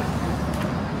there, but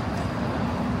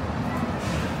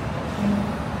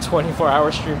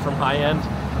 24-hour stream from high end.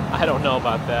 I don't know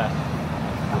about that.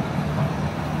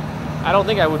 I don't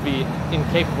think I would be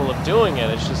incapable of doing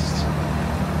it. It's just,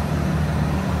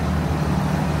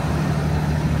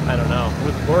 I don't know.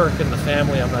 With work and the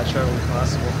family, I'm not sure it would be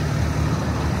possible.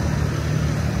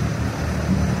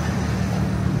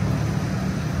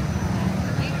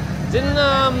 Didn't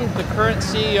the current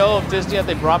CEO of Disney that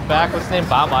they brought back, what's his name,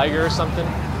 Bob Iger or something?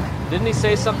 Didn't he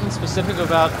say something specific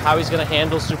about how he's going to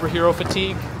handle superhero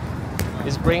fatigue?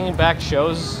 Is bringing back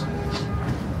shows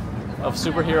of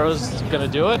superheroes going to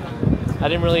do it? I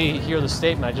didn't really hear the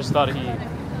statement. I just thought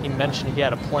he mentioned he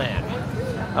had a plan.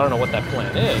 I don't know what that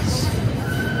plan is,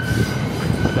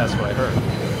 but that's what I heard.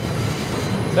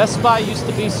 Best Buy used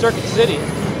to be Circuit City,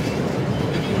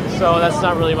 so that's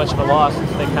not really much of a loss.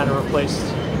 They kind of replaced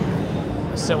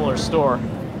a similar store.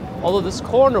 Although this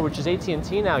corner, which is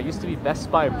AT&T now, used to be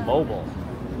Best Buy Mobile,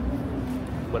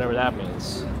 whatever that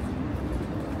means.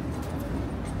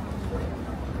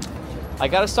 I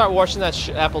gotta start watching that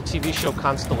Apple TV show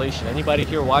Constellation. Anybody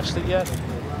here watched it yet?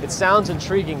 It sounds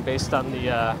intriguing based on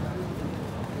the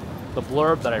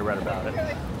blurb that I read about it.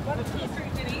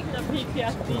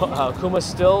 Kuma's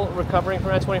still recovering from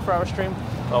that 24-hour stream?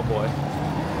 Oh boy.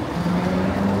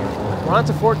 We're on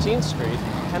to 14th Street.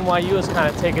 NYU has kind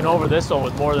of taken over this one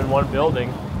with more than one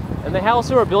building. And they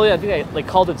also are building, I think they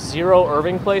called it Zero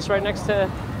Irving Place right next to,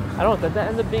 I don't know, did that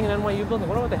end up being an NYU building? I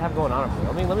wonder what they have going on up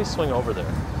there. Let me swing over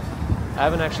there. I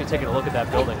haven't actually taken a look at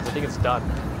that building because I think it's done.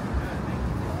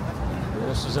 And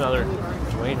this is another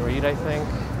Dwayne Reed, I think,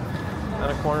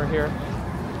 on a corner here.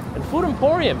 And Food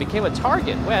Emporium became a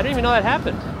Target. Wait, I didn't even know that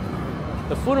happened.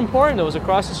 The Food Emporium that was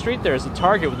across the street there is a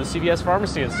Target with the CVS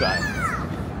pharmacy inside.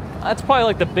 That's probably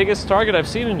like the biggest Target I've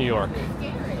seen in New York.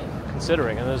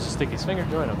 Considering, and there's a Sticky's Finger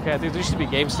joint. Okay, I think there used to be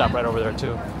GameStop right over there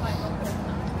too.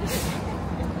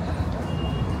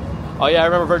 Oh yeah, I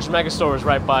remember Virgin Megastore was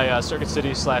right by Circuit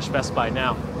City / Best Buy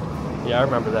now. Yeah, I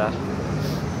remember that.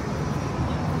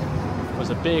 It was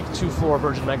a big 2-floor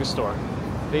Virgin Megastore.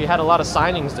 They had a lot of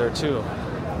signings there too.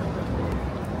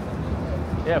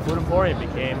 Yeah, Food Emporium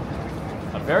became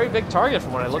a very big Target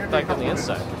from when I looked back on the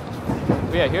inside.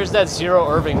 But yeah, here's that Zero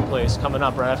Irving place coming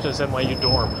up right after this NYU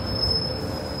dorm.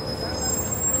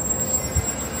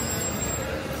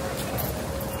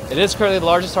 It is currently the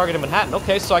largest Target in Manhattan.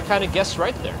 Okay, so I kind of guessed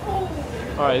right there.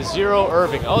 All right, Zero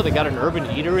Irving. Oh, they got an urban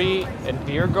eatery and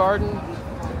beer garden.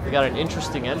 They got an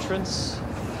interesting entrance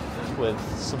with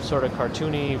some sort of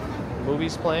cartoony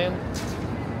movies playing.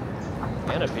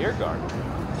 And a beer garden.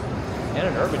 And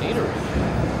an urban eatery.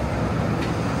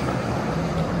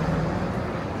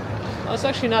 Oh, it's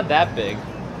actually not that big.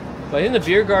 But in the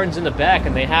beer garden's in the back,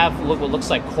 and they have what looks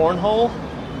like cornhole.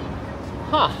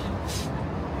 Huh.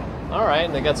 All right,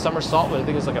 and they got Summer Salt, I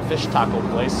think it's like a fish taco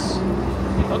place.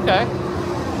 Okay.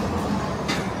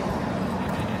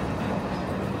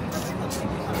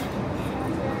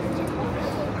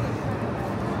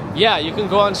 Yeah, you can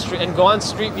go on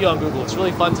Street View on Google. It's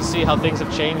really fun to see how things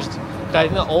have changed. I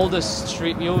think the oldest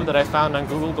Street View that I found on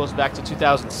Google goes back to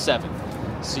 2007.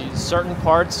 See, certain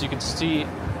parts you can see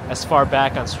as far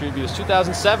back on Street View as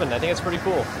 2007. I think it's pretty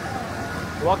cool.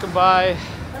 Walking by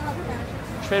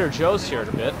Trader Joe's here in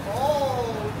a bit.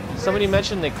 Somebody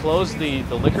mentioned they closed the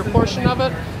liquor portion of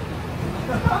it.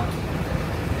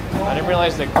 I didn't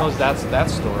realize they closed that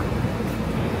store.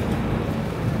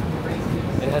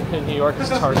 And in New York it's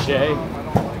Target.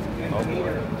 Oh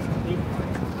boy.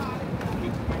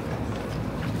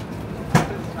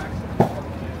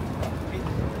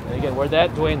 And again, where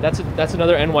that Dwayne, that's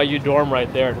another NYU dorm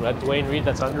right there. That Dwayne Reed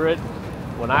that's under it.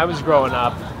 When I was growing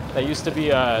up, that used to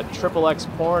be a XXX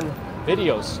porn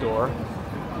video store.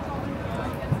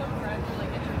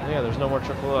 Yeah, there's no more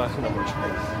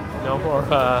no more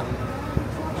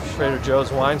Trader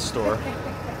Joe's wine store.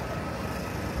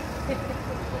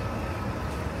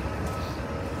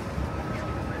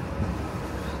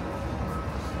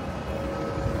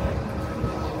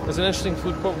 There's an interesting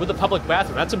food court with a public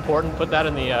bathroom. That's important. Put that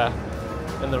in the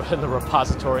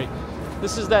repository.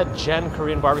 This is that Jen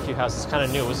Korean barbecue house. It's kind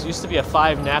of new. It used to be a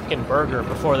 5-napkin burger.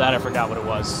 Before that, I forgot what it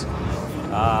was.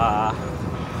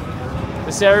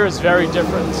 This area is very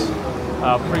different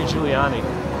pre-Giuliani.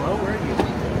 Oh, where are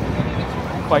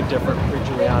you? Quite different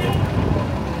pre-Giuliani.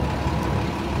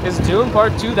 Is Dune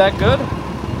Part 2 that good?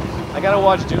 I gotta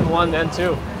watch Dune 1 then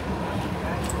too.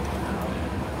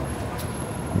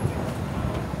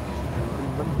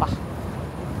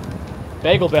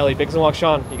 Bagel Belly, Biggs and Walk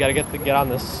Sean. You gotta get on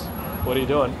this. What are you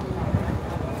doing?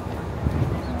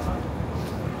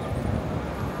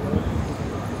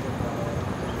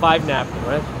 Five napkin,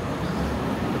 right?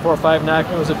 Before 5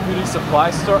 napkin was a beauty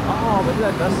supply store. Oh, maybe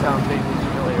that does sound vaguely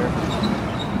familiar.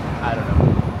 I don't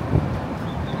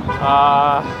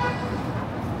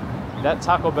know. That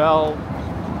Taco Bell,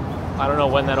 I don't know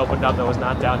when that opened up. That was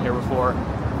not down here before.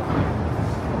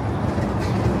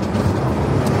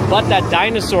 But that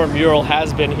dinosaur mural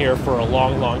has been here for a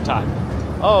long, long time.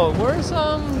 Oh, where's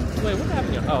wait, what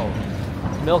avenue? Oh,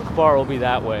 Milk Bar will be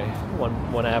that way.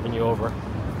 One avenue over,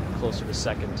 closer to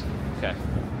 2nd. Okay.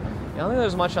 I don't think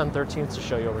there's much on 13th to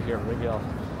show you over here. Maybe I'll...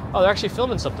 Oh, they're actually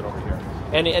filming something over here.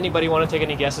 Anybody want to take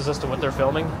any guesses as to what they're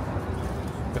filming?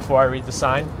 Before I read the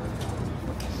sign?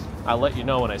 I'll let you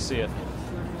know when I see it.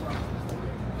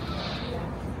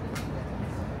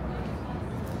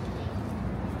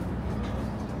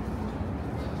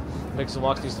 Biggs and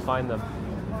Walks needs to find them.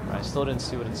 I still didn't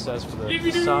see what it says for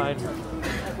the side.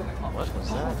 What was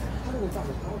that?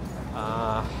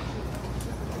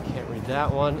 Can't read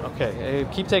that one. Okay,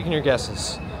 keep taking your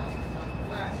guesses.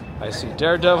 I see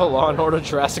Daredevil, Law and Order,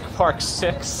 Jurassic Park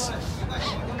 6.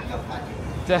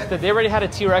 They already had a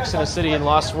T-Rex in a city in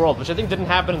Lost World, which I think didn't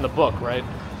happen in the book, right?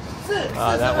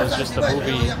 That was just a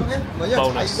movie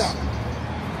bonus.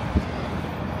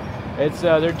 It's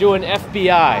they're doing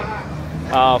FBI,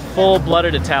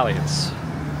 full-blooded Italians.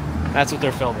 That's what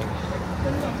they're filming.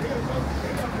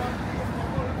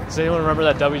 Does anyone remember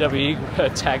that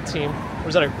WWE tag team? Or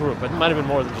was that a group? It might have been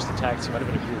more than just a tag team. It might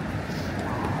have been a group.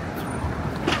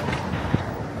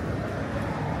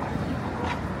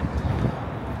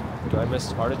 Do I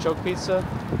miss artichoke pizza?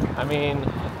 I mean,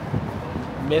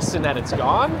 missing that it's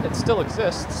gone? It still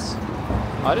exists.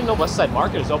 I didn't know West Side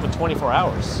Market is open 24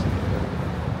 hours.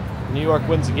 New York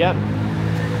wins again.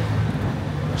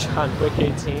 John Wick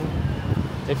 18.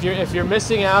 If you're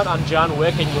missing out on John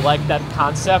Wick and you like that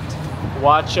concept,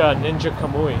 watch Ninja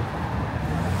Kamui.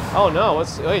 Oh no,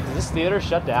 wait, did this theater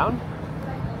shut down?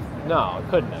 No, it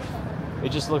couldn't have. It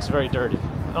just looks very dirty.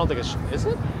 I don't think is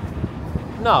it?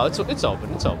 No, it's open.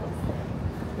 It's open.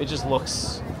 It just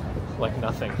looks like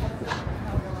nothing.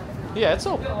 Yeah, it's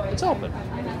open. It's open.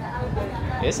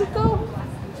 Is it though?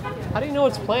 How do you know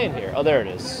it's playing here? Oh, there it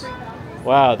is.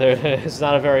 Wow, there it's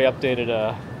not a very updated.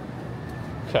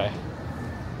 Okay.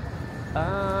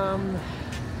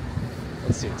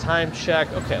 Let's see. Time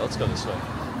check. Okay, let's go this way.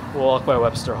 We'll walk by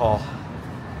Webster Hall.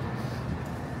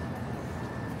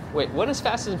 Wait, when is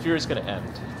Fast and Furious going to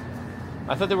end?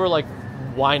 I thought they were like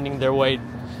winding their way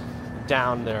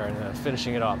down there and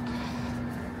finishing it up.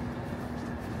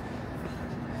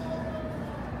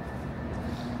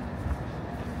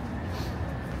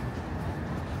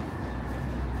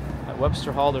 At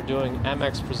Webster Hall, they're doing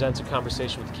Amex Presents a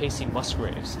Conversation with Casey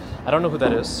Musgraves. I don't know who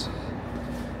that is.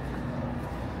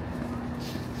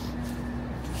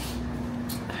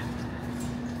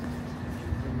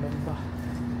 Remember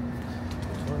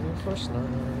 21st night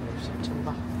of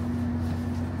September.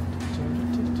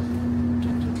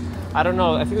 I don't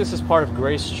know. I think this is part of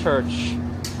Grace Church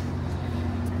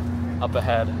up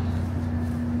ahead.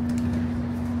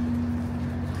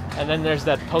 And then there's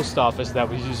that post office that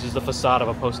uses the facade of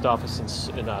a post office in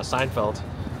Seinfeld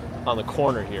on the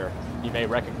corner here. You may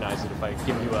recognize it if I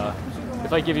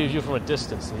give you a view from a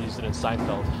distance and use it in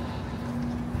Seinfeld.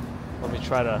 Let me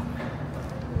try to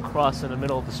cross in the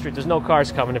middle of the street. There's no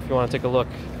cars coming if you want to take a look.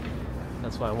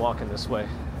 That's why I'm walking this way.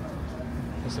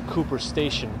 It's the Cooper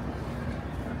Station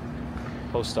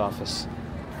post office.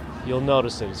 You'll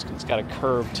notice it. It's got a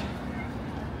curved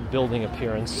building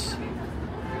appearance.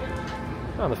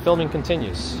 Oh, the filming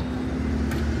continues.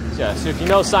 Yeah, so if you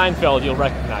know Seinfeld, you'll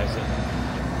recognize it.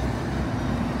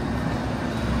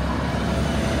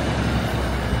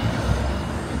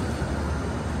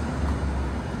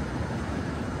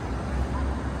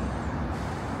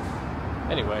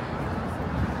 Anyway,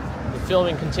 the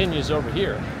filming continues over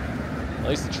here. At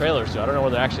least the trailers do. I don't know where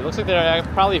they're actually. It looks like they're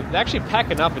actually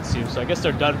packing up, it seems. So I guess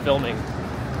they're done filming.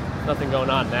 Nothing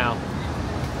going on now.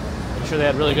 I'm sure they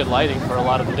had really good lighting for a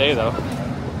lot of the day, though.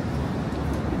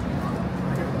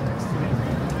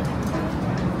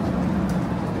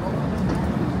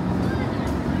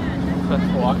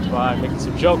 Walked by, making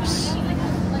some jokes.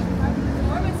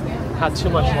 Not too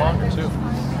much longer, too.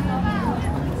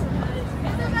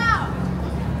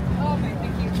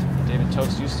 David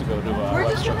Toast used to go to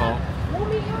Webster Hall.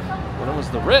 When it was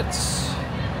the Ritz.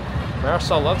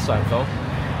 Marisol loved Seinfeld.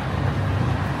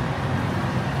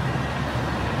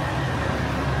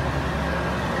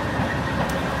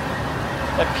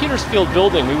 That Petersfield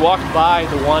building, we walked by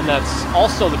the one that's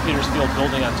also the Petersfield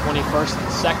building on 21st and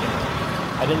 2nd.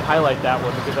 I didn't highlight that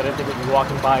one because I didn't think we'd be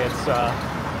walking by its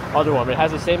other one, but it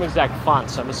has the same exact font,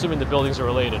 so I'm assuming the buildings are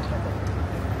related.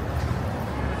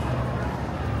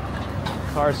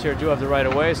 Cars here do have the right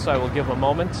of way, so I will give them a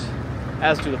moment,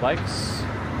 as do the bikes.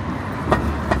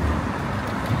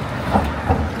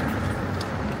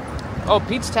 Oh,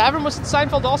 Pete's Tavern was in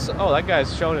Seinfeld also? Oh, that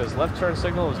guy's showing his left turn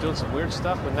signal, was doing some weird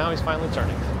stuff, but now he's finally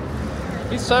turning.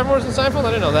 Pete's Tavern was in Seinfeld?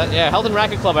 I didn't know that. Yeah, Health and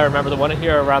Racket Club, I remember, the one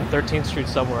here around 13th Street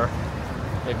somewhere.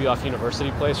 Maybe off University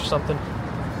Place or something.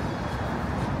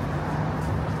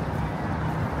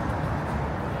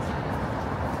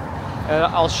 And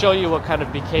I'll show you what kind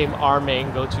of became our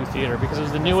main go-to theater because it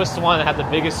was the newest one that had the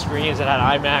biggest screens, it had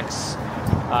IMAX,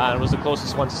 and it was the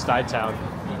closest one to Stuytown.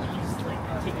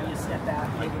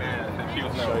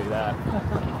 I'll show you that.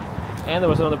 And there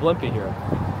was another Blimpie here.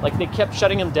 Like they kept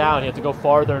shutting them down. You had to go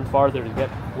farther and farther to get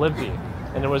Blimpie.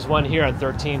 And there was one here on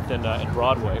 13th and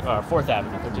Broadway, 4th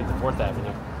Avenue, 13th and 4th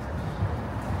Avenue.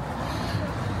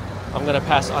 I'm gonna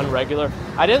pass Unregular.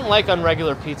 I didn't like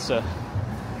Unregular pizza.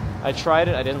 I tried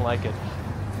it, I didn't like it.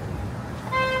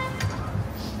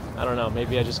 I don't know,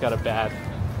 maybe I just got a bad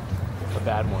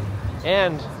one.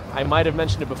 And I might have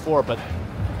mentioned it before, but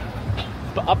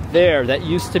up there, that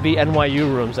used to be NYU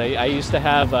rooms. I used to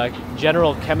have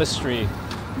general chemistry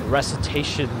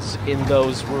recitations in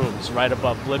those rooms right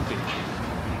above Blimpie.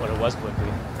 When it was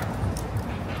Blimpie.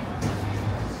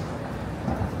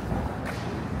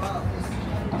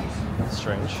 That's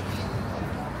strange.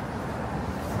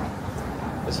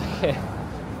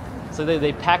 So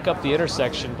they pack up the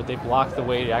intersection, but they block the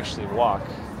way to actually walk.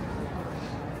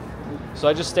 So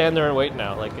I just stand there and wait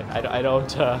now. Like I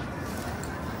don't.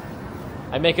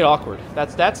 I make it awkward.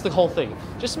 That's the whole thing.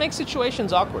 Just make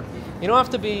situations awkward. You don't have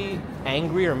to be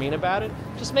angry or mean about it.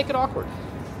 Just make it awkward.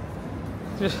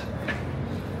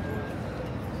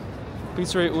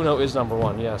 Pizzeria Uno is number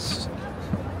one, yes.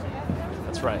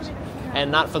 That's right. And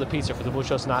not for the pizza, for the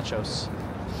muchos nachos.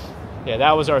 Yeah,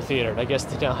 that was our theater. I guess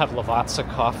they now have Lavazza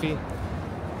coffee.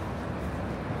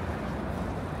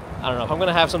 I don't know. If I'm going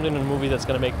to have something in a movie that's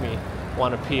going to make me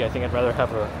want to pee, I think I'd rather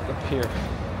have a beer.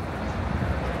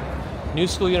 New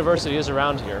School University is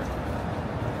around here.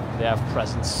 They have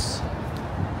presents.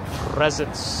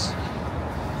 Presents.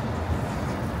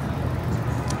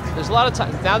 There's a lot of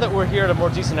time. Now that we're here at a more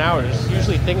decent hour, there's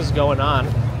usually things going on.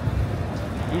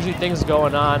 Usually things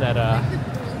going on at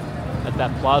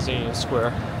that Plaza Union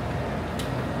Square.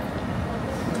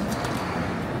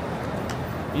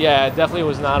 Yeah, it definitely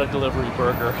was not a delivery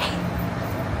burger.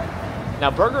 Now,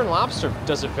 Burger and Lobster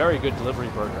does a very good delivery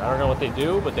burger. I don't know what they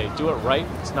do, but they do it right.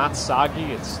 It's not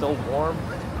soggy. It's still warm.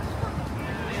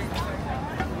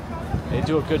 They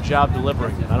do a good job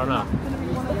delivering it. I don't know.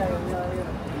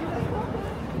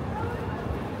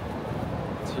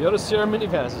 Toyota Sierra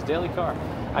minivan is his daily car.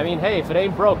 I mean, hey, if it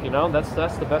ain't broke, you know, that's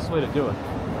the best way to do it.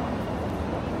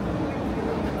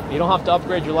 You don't have to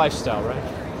upgrade your lifestyle, right?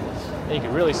 And you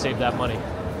can really save that money.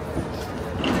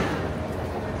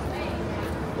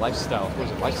 Lifestyle. What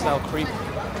is it? Lifestyle creep,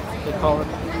 they call it?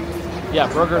 Yeah,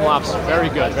 Burger and Lobster. Very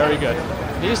good, very good.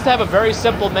 They used to have a very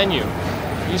simple menu.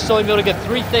 You used to only be able to get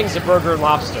 3 things at Burger and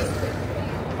Lobster.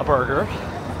 A burger,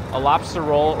 a lobster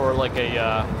roll, or like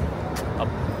I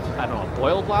don't know, a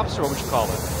boiled lobster? What would you call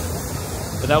it?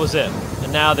 But that was it.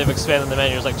 And now they've expanded the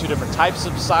menu. There's like 2 different types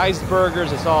of sized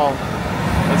burgers. It's all weird.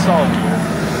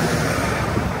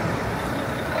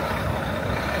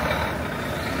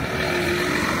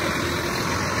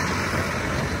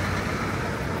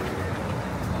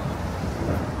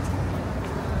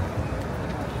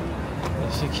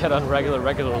 If you get on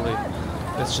regularly,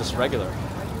 it's just regular.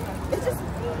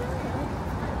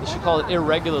 You should call it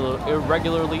irregularly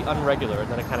unregular, and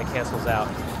then it kind of cancels out.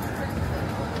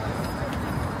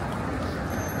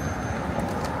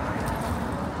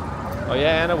 Oh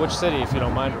yeah, Anna, which city, if you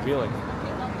don't mind revealing?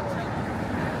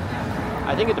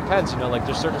 I think it depends, you know, like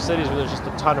there's certain cities where there's just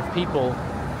a ton of people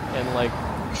and like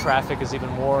traffic is even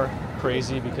more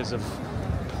crazy because of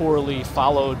poorly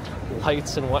followed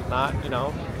lights and whatnot, you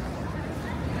know?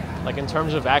 Like in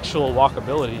terms of actual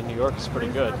walkability, New York is pretty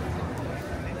good.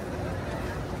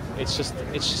 It's just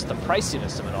the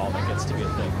priciness of it all that gets to be a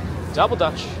thing. Double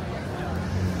Dutch.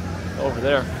 Over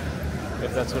there,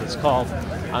 if that's what it's called.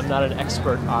 I'm not an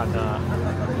expert on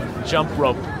jump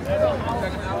rope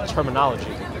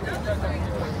terminology.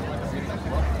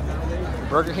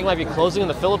 Burger King might be closing in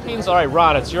the Philippines. All right,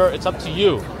 Ron, it's up to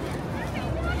you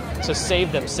to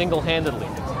save them single-handedly.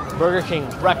 Burger King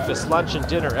breakfast, lunch, and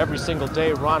dinner every single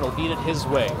day. Ron will eat it his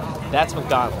way. That's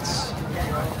McDonald's,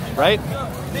 right?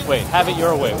 Wait, have it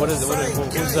your way.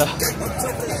 Who's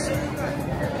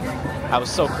I was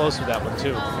so close with that one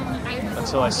too,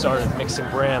 until I started mixing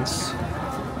brands.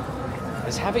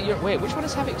 Is have it your way? Which one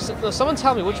is have it? No, someone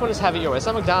tell me which one is have it your way. It's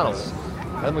not McDonald's.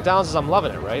 And McDonald's is I'm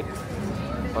loving it, right?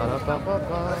 I'm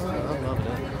loving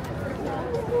it.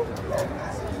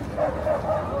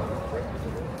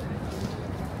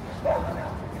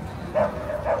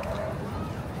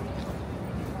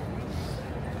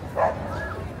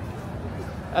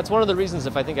 That's one of the reasons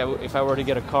if I were to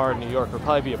get a car in New York, it would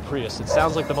probably be a Prius. It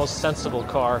sounds like the most sensible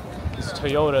car. It's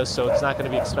Toyota, so it's not going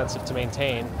to be expensive to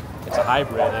maintain. It's a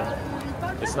hybrid,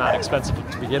 and it's not expensive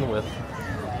to begin with.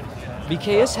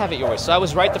 BK is have it your way, so I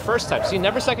was right the first time. See,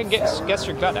 never second guess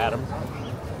your gut, Adam.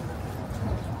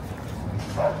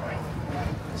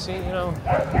 See, you know,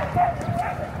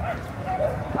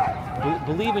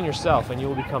 believe in yourself, and you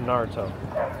will become Naruto.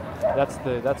 That's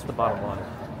the bottom line.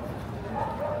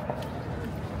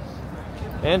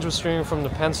 Andrew streaming from the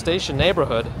Penn Station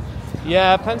neighborhood.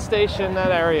 Yeah, Penn Station,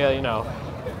 that area, you know.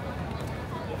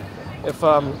 If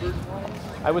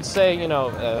I would say, you know,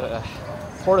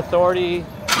 Port Authority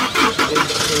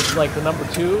is like the number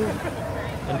 2,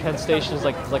 and Penn Station is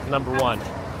like number 1.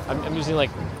 I'm using like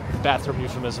bathroom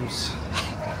euphemisms.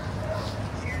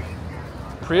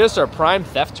 Prius are prime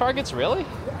theft targets, really?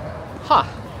 Huh.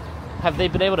 Have they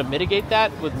been able to mitigate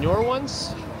that with newer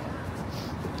ones?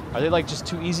 Are they like just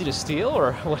too easy to steal,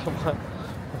 or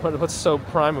what's so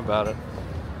prime about it?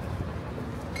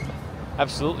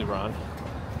 Absolutely, Ron.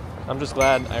 I'm just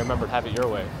glad I remembered have it your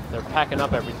way. They're packing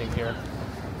up everything here.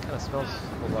 Kind of smells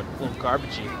a little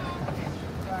garbagey.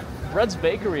 Red's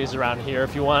Bakery is around here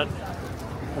if you want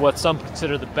what some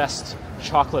consider the best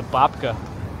chocolate babka.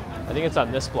 I think it's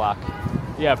on this block.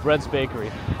 Yeah, Bread's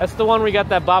Bakery. That's the one we got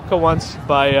that babka once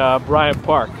by Bryant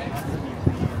Park.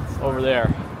 Over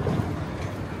there.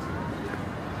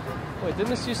 Wait, didn't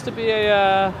this used to be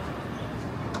a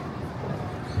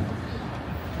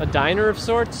diner of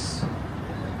sorts?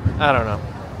 I don't know.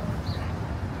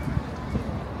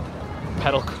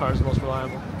 Pedal cars most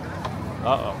reliable.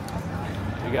 Uh-oh.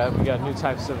 We got new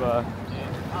types of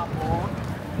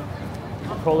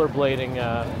rollerblading.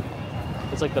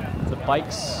 It's like the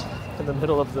bikes in the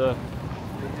middle of the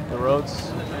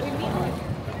roads.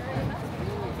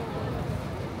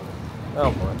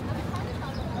 Oh boy.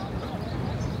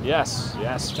 Yes,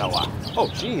 fella. Oh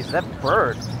geez, that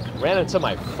bird ran into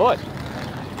my foot.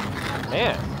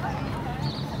 Man.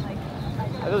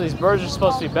 I thought these birds are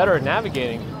supposed to be better at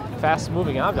navigating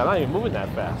fast-moving objects. I'm not even moving that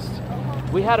fast.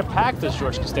 We had a pact, as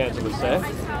George Costanza would say. I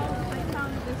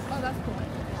found this. Oh, that's cool.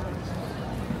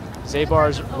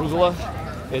 Zabar's Rugula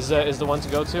is the one to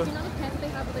go to. Do you know the pants they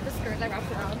have with like the skirt that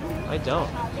wraps around? I don't.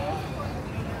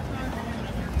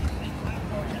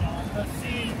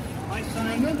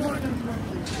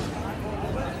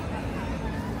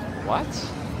 What?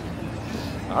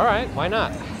 All right, why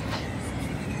not?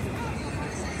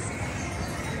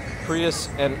 Prius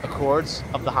and Accords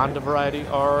of the Honda variety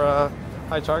are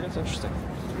high targets. Interesting.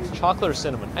 Chocolate or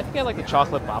cinnamon? I think I like the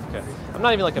chocolate babka. I'm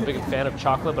not even like a big fan of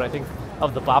chocolate, but I think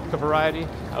of the babka variety,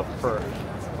 I prefer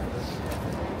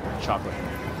chocolate.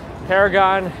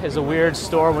 Paragon is a weird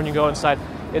store when you go inside.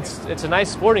 It's a nice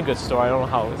sporting goods store. I don't know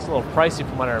how, it's a little pricey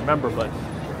from what I remember, but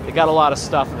they got a lot of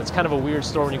stuff, and it's kind of a weird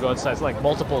store when you go inside. It's like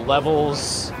multiple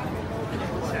levels,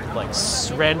 like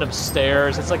random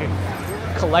stairs. It's like a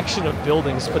collection of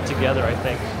buildings put together, I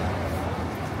think.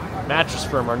 Mattress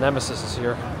Firm, our nemesis, is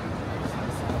here.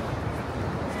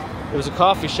 There was a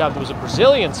coffee shop. There was a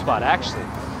Brazilian spot, actually.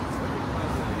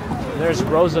 And there's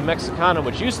Rosa Mexicana,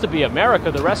 which used to be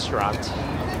America, the restaurant.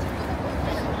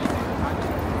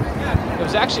 It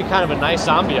was actually kind of a nice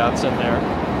ambiance in there.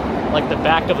 Like, the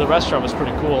back of the restaurant was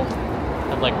pretty cool.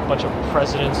 And like a bunch of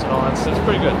presidents and all that stuff. It's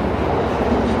pretty good.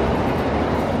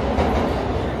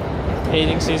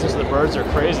 Mating seasons of the birds are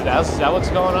crazy. Is that what's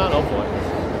going on? Oh boy.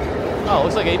 Oh, it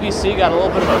looks like ABC got a little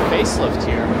bit of a facelift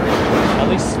here. At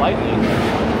least slightly.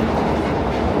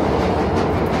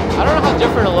 I don't know how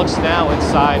different it looks now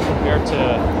inside compared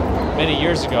to many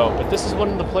years ago, but this is one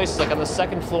of the places, like on the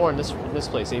second floor in this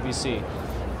place, ABC,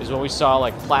 is when we saw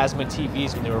like plasma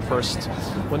TVs when they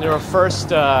were first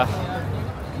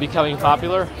becoming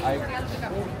popular. I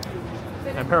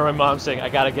remember my mom saying, I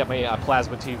gotta get my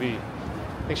plasma TV.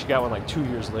 I think she got one like 2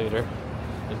 years later,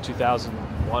 in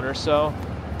 2001 or so.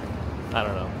 I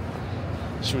don't know.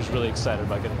 She was really excited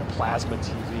about getting a plasma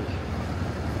TV.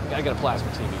 Gotta get a plasma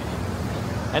TV.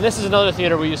 And this is another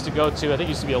theater we used to go to. I think it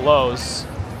used to be a Lowe's,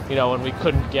 you know, when we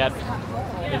couldn't get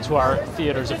into our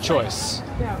theaters of choice,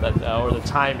 or the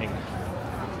timing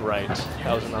right.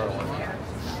 That was another one.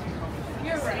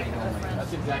 You're right.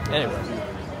 Anyway.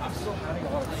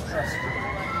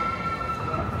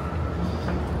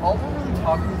 All we're really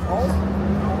talking about.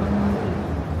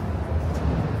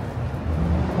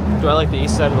 Do I like the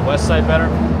east side or the west side better?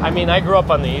 I mean, I grew up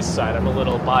on the east side. I'm a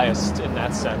little biased in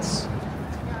that sense.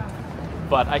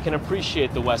 But I can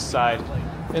appreciate the west side.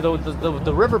 You know,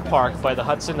 the river park by the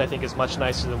Hudson, I think, is much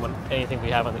nicer than anything we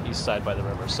have on the east side by the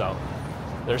river. So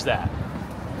there's that.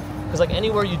 Because like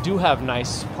anywhere you do have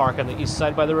nice park on the east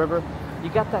side by the river, you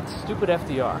got that stupid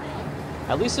FDR.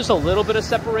 At least there's a little bit of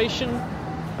separation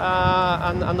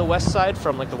on the west side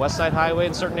from like the West Side Highway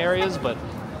in certain areas, but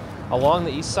along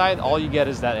the east side, all you get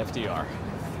is that FDR.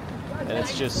 And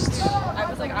it's just... I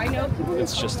was like, I know people.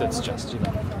 It's just, you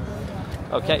know.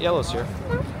 Oh, Cat Yellow's here.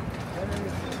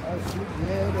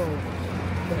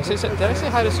 Did I say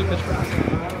hi to Sue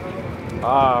Pitchford?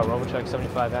 Ah, Robocheck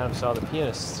 75 Adam saw The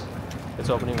Pianist. It's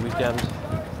opening weekend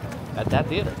at that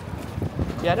theater.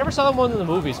 Yeah, I never saw that one in the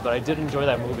movies, but I did enjoy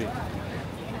that movie.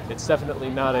 It's definitely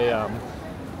not a,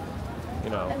 you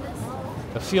know,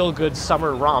 a feel-good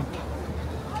summer romp,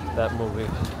 that movie.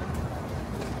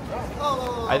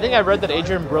 I think I read that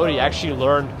Adrian Brody actually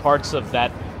learned parts of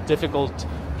that difficult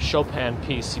Chopin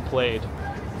piece he played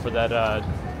for that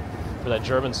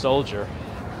German soldier,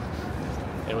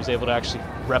 and was able to actually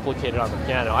replicate it on the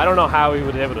piano. I don't know how he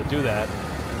would be able to do that,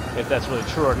 if that's really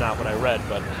true or not what I read,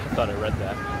 but I thought I read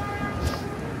that.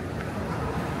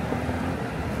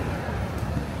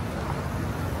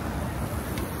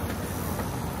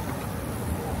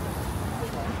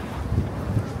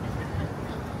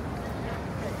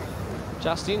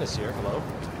 Justine is here. Hello.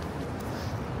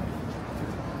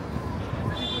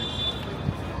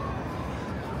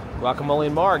 Guacamole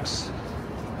and margs.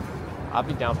 I'll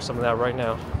be down for some of that right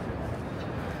now.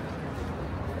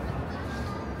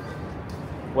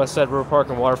 West Side River Park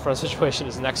and waterfront situation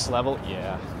is next level.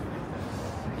 Yeah.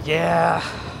 Yeah.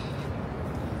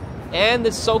 And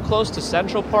it's so close to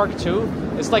Central Park too.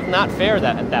 It's like not fair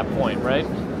that at that point, right?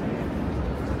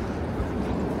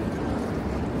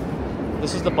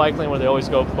 This is the bike lane where they always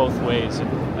go both ways, and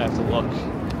I have to look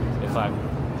if I'm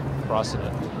crossing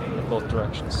it in both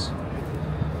directions.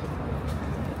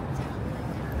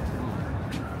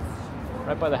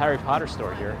 Right by the Harry Potter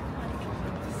store here.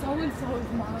 So-and-so's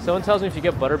mom. Someone tells me if you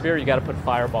get butterbeer, you gotta put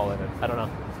Fireball in it. I don't know.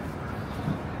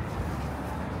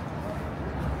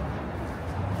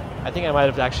 I think I might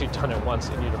have actually done it once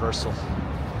in Universal.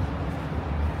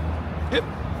 Yep.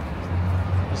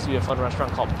 Used to be a fun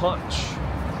restaurant called Punch.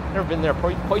 Never been there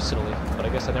personally, but I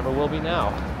guess I never will be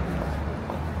now.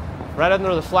 Right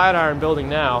under the Flatiron building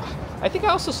now. I think I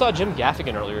also saw Jim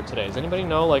Gaffigan earlier today. Does anybody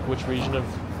know like which region of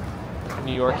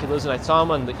New York he lives in? I saw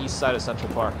him on the east side of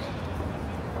Central Park.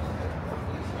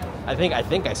 I think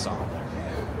I saw him there.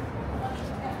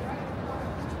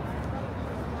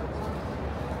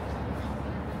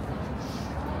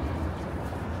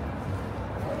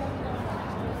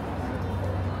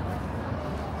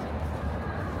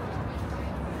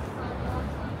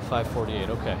 $5.48,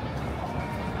 okay.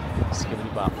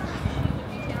 Skibbity bop.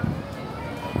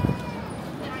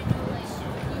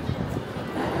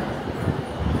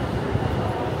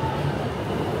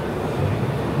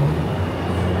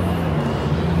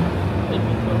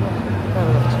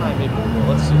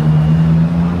 Let's see.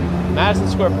 Madison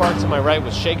Square Park to my right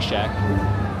was Shake Shack,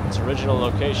 its original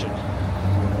location.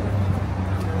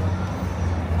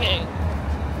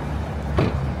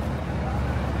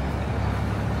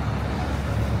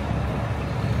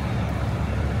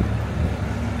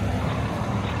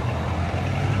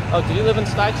 Oh, did you live in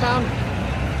Stuytown?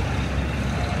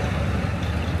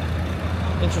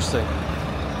 Interesting.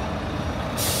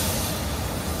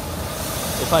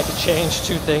 If I could change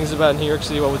two things about New York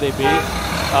City, what would they be?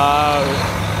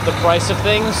 The price of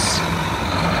things,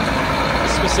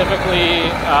 specifically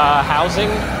housing.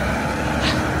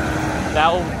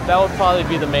 That would probably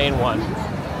be the main one.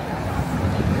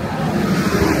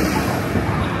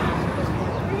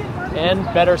 And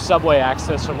better subway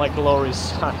access from like the Lower East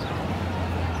Side,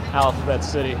 Alphabet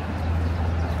City.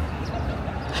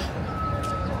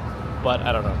 But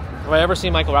I don't know. Have I ever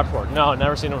seen Michael Rappaport? No,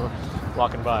 never seen him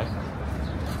walking by.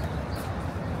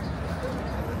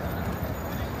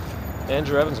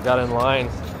 Andrew Evans got in line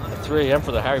at 3 a.m.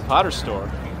 for the Harry Potter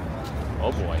store.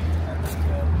 Oh boy.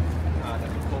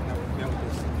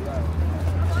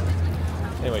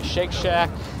 Anyway, Shake Shack.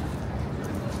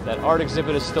 That art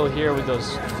exhibit is still here with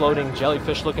those floating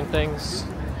jellyfish-looking things.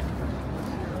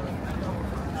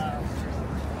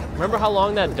 Remember how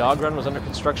long that dog run was under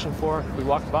construction for? We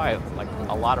walked by it like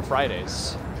a lot of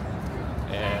Fridays.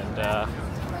 And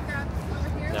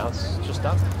now it's just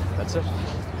done. That's it.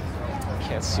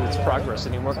 Can't see its progress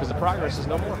anymore because the progress is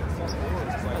no more.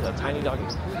 That tiny doggy.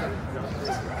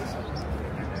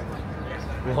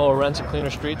 Lower rents and cleaner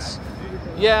streets.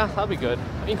 Yeah, that'll be good.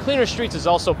 I mean, cleaner streets is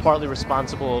also partly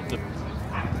responsible of the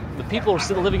people who are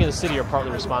still living in the city are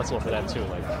partly responsible for that too.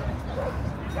 Like,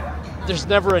 there's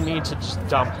never a need to just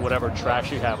dump whatever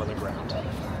trash you have on the ground.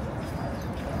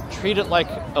 Treat it like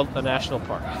a national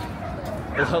park.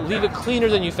 Leave it cleaner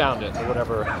than you found it, or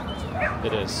whatever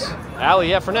it is. Allie,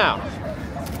 yeah, for now.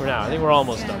 For now, I think we're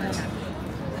almost done.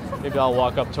 Maybe I'll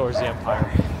walk up towards the Empire.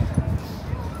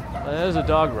 There's a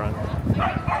dog run.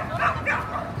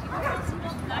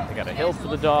 They got a hill for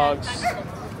the dogs.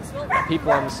 Got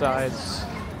people on the sides.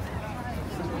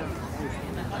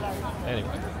 Anyway.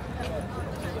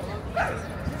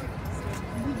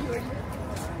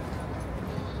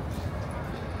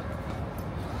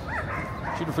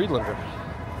 Judah Friedlander.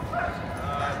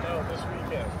 No, this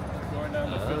weekend. Going down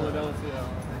to Philadelphia.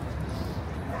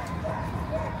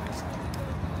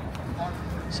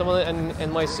 Someone in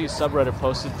NYC subreddit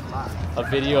posted a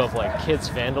video of like kids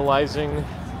vandalizing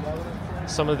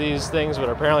some of these things, but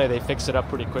apparently they fix it up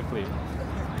pretty quickly.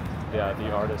 Yeah, the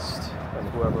artist and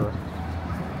whoever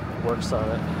works on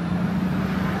it.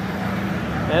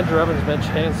 Andrew Evans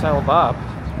mentioned Hey and Silent Bob.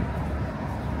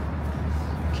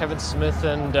 Kevin Smith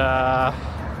and gosh,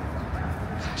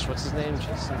 what's his name?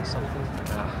 Jason something?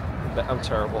 I'm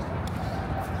terrible.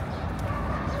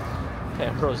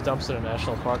 Ambrose Dumpster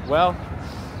National Park. Well,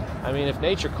 I mean, if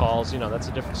nature calls, you know, that's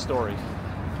a different story.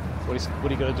 What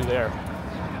are you going to do there?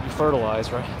 You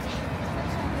fertilize, right?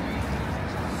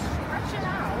 Stretch it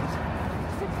out.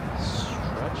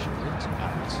 Stretch it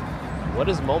out. What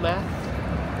is MoMath?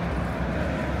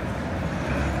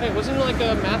 Hey, wasn't it like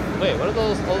a math? Wait, what are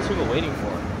all those people waiting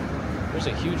for? There's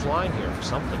a huge line here for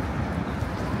something.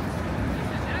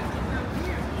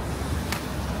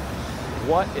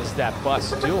 What is that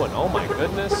bus doing? Oh my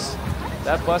goodness.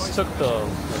 That bus took the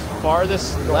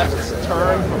farthest left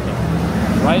turn from the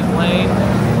right lane.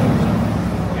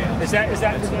 That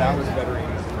was better.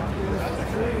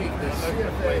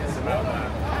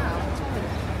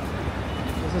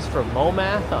 This is for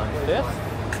Momath on 5th.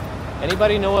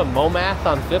 Anybody know what Momath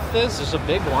on 5th is? There's a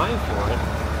big line for it.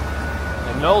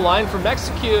 And no line for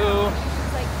Mexico.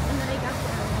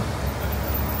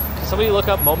 Can somebody look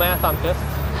up Momath on 5th?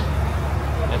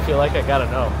 I feel like I gotta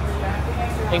know.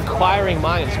 Inquiring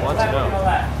minds want to know.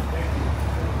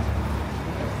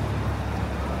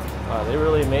 They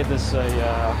really made this a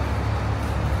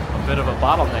bit of a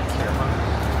bottleneck here, huh?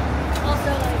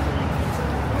 Also,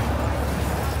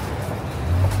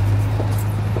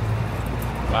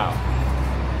 Wow.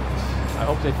 I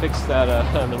hope they fix that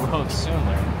on the road soon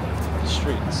there. The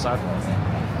street, the sidewalk.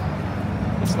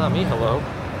 It's not me, hello.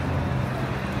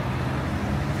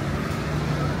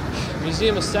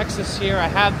 Museum of Sex is here. I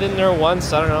have been there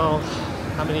once, I don't know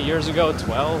how many years ago,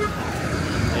 12?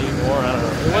 Maybe more, I don't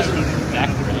know. It wasn't that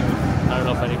great. I don't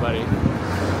know if anybody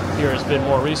here has been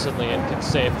more recently and can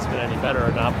say if it's been any better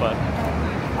or not, but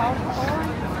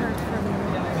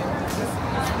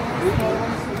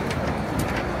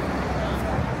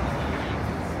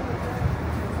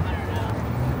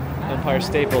Empire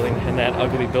State Building and that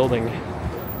ugly building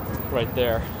right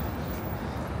there.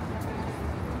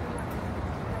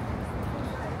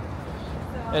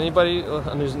 Anybody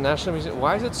on the National Museum?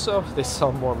 Why is it so? They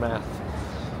sell more math.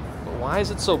 But why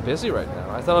is it so busy right now?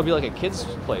 I thought it would be like a kid's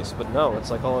place, but no, it's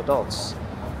like all adults.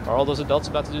 Are all those adults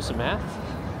about to do some math?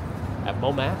 At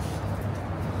Mo Math?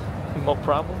 Mo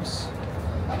Problems?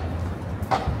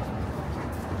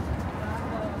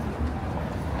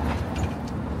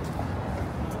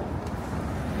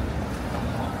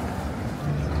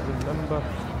 Remember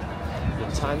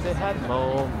the time they had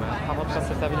Mo Math pop-ups on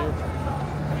 5th Avenue?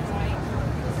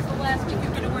 last week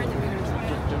you're gonna wear the beard.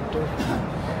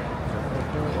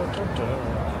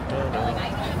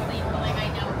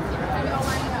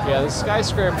 Yeah, the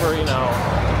skyscraper, you know,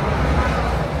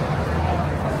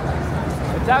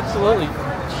 it's absolutely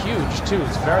huge too.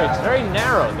 It's very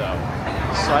narrow though.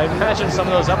 So I imagine some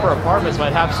of those upper apartments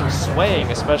might have some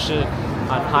swaying, especially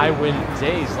on high wind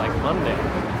days like Monday.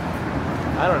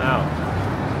 I don't know.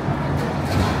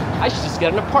 I should just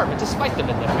get an apartment to spike them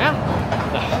in there, yeah?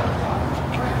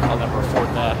 I'll never afford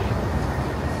that.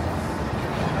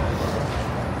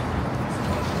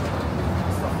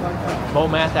 Mo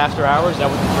Math after hours, that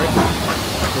would be great.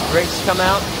 The drinks come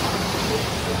out.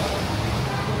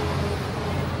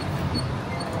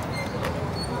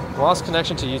 Lost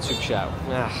connection to YouTube chat.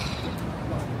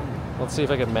 Let's see if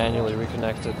I can manually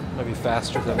reconnect it. Maybe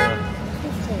faster than that.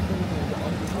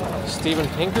 Steven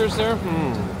Pinker's there?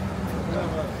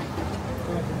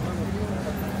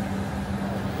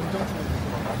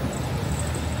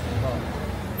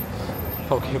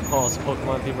 Pokeballs,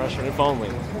 Pokemon themed restaurant, if only.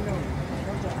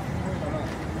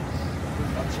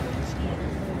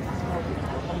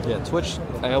 Yeah, Twitch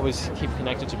I always keep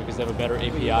connected to because they have a better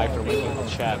API for linking the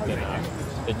chat than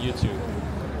YouTube.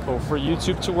 But for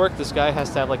YouTube to work, this guy has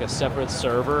to have like a separate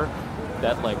server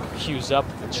that like queues up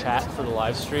the chat for the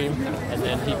live stream, and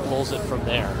then he pulls it from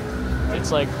there.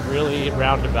 It's like really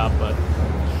roundabout, but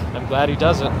I'm glad he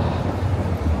does it.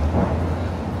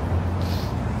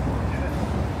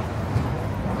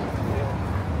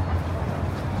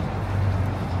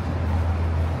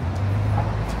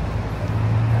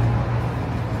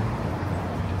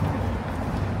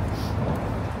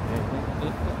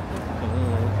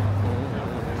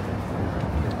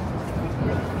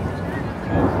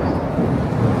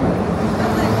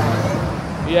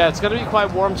 Yeah, it's going to be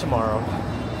quite warm tomorrow.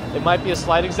 It might be a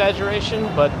slight exaggeration,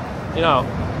 but, you know,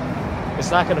 it's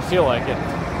not going to feel like it.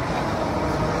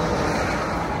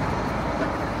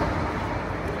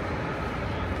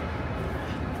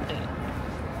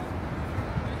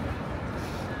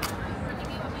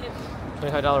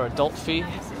 $25 adult fee.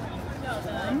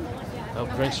 No,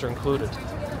 drinks are included.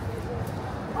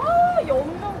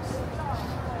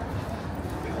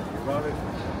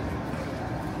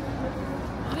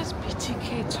 What is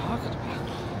BTK talking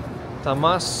about?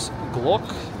 Tamas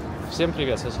Glock. Всем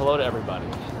привет, says hello to everybody.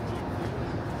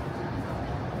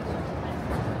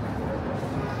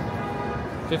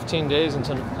 $15 days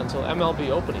until MLB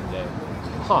opening day.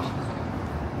 Huh.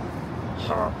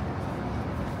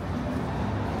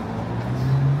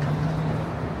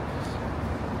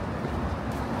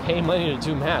 Pay money to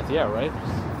do math, yeah, right?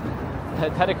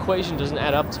 That equation doesn't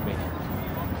add up to me.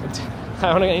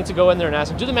 I need to go in there and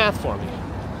ask him, do the math for me.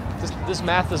 This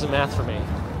math isn't math for me.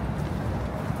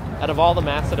 Out of all the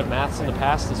maths that have maths in the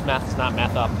past, this math does not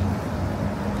math up.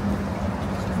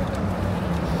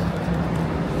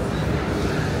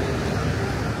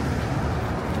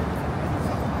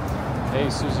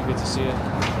 Susie, good to see you.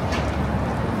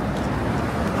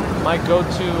 My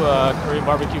go-to Korean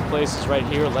barbecue place is right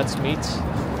here, Let's Meat.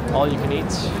 All you can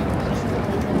eat.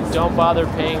 Don't bother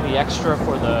paying the extra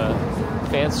for the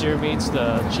fancier meats.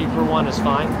 The cheaper one is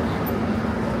fine.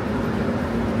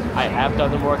 I have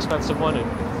done the more expensive one, and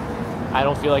I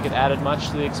don't feel like it added much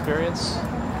to the experience.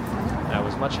 I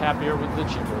was much happier with the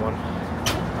cheaper one.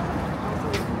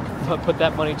 But put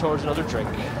that money towards another drink.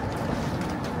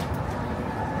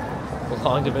 The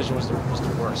long division was the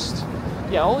worst.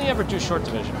 Yeah, only ever do short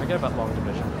division. Forget about long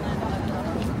division.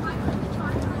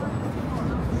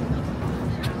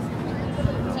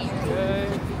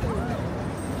 Okay.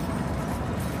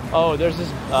 Oh, there's this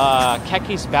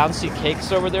Keki's Bouncy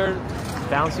Cakes over there.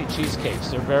 Bouncy cheesecakes.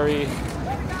 They're very,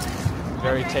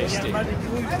 very tasty.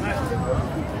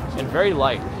 And very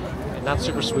light. And not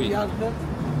super sweet.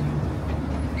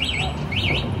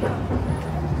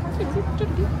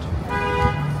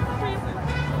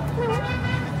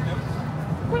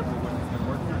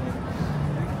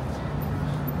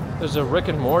 There's a Rick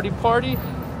and Morty party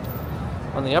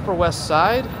on the Upper West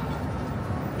Side.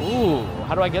 Ooh,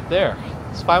 how do I get there?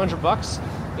 It's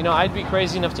 $500. You know, I'd be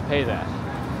crazy enough to pay that.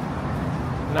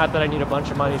 Not that I need a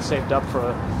bunch of money saved up for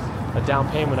a down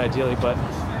payment, ideally, but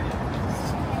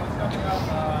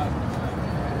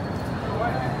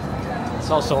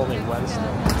it's also only Wednesday.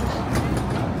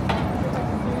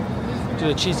 Do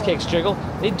the cheesecakes jiggle?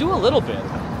 They do a little bit.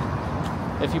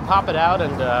 If you pop it out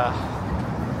and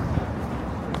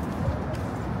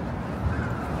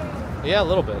yeah, a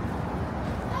little bit.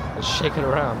 Just shake it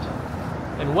around.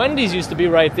 And Wendy's used to be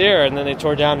right there, and then they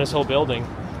tore down this whole building.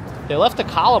 They left the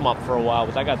column up for a while,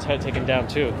 but that got taken down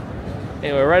too.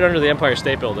 Anyway, right under the Empire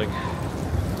State Building.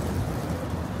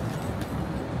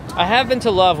 I have been to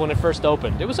Love when it first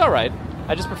opened. It was alright.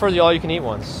 I just prefer the all-you-can-eat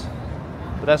ones.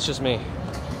 But that's just me.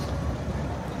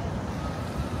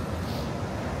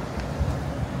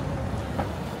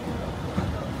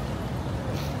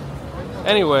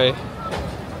 Anyway,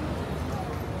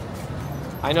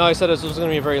 I know I said this was going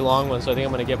to be a very long one, so I think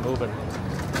I'm going to get moving.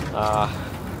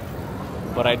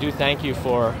 But I do thank you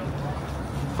for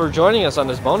joining us on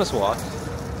this bonus walk.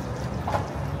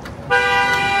 An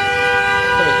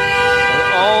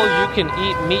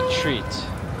all-you-can-eat meat treat.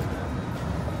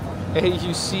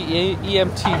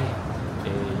 A-U-C-E-M-T.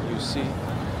 A-U-C.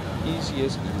 Easy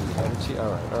as E-M-T.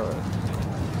 Alright.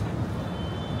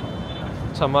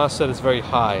 Tomas said it's very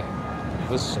high.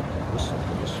 Listen.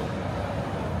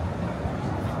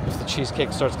 If the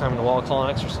cheesecake starts climbing the wall, call an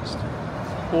exorcist.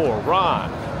 Or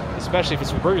Ron. Especially if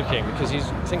it's from Burger King, because he's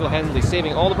single-handedly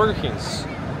saving all the Burger Kings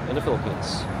in the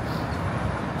Philippines.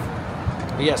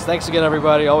 But yes, thanks again,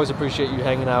 everybody. Always appreciate you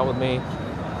hanging out with me.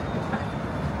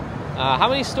 How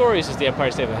many stories is the Empire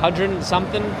State Building? 100 and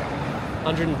something?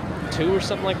 102 or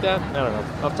something like that? I don't know.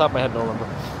 Off the top of my head, I don't remember.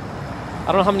 I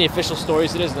don't know how many official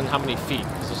stories it is and then how many feet,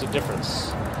 because there's a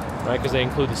difference. Right? Because they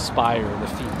include the spire and the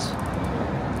feet.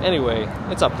 Anyway,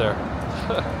 it's up there.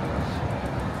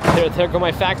 There go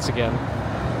my facts again.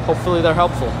 Hopefully they're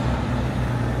helpful.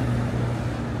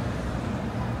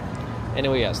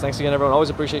 Anyway, yes, thanks again, everyone. Always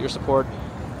appreciate your support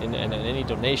and any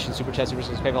donations, super chats, super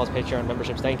stickers, PayPal, Patreon,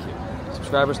 memberships. Thank you.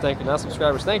 Subscribers, thank you. Not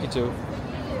subscribers, thank you too.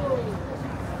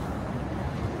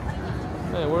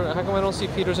 Hey, how come I don't see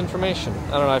Peter's information?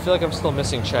 I don't know. I feel like I'm still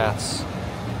missing chats.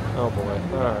 Oh boy.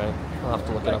 All right. I'll have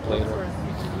to look it up later.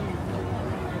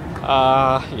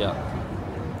 Yeah.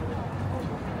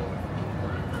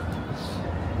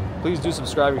 Please do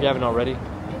subscribe if you haven't already,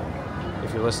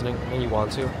 if you're listening and you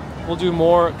want to. We'll do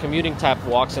more commuting type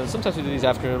walks, and sometimes we do these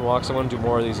afternoon walks. I want to do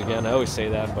more of these again. I always say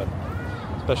that, but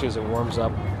especially as it warms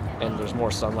up and there's more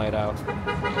sunlight out,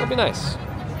 it'll be nice.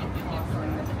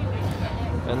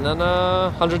 And then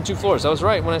 102 floors. I was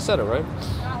right when I said it, right?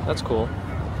 That's cool.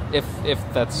 If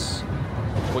that's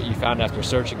what you found after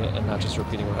searching it and not just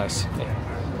repeating what I say.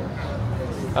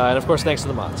 And of course, thanks to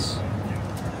the mods.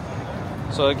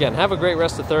 So again, have a great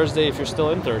rest of Thursday if you're still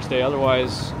in Thursday.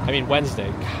 Otherwise, I mean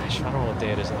Wednesday. Gosh, I don't know what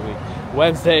day it is in the week.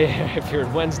 Wednesday, if you're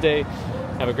in Wednesday,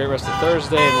 have a great rest of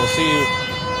Thursday, and we'll see you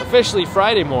officially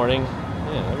Friday morning.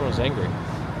 Yeah, everyone's angry.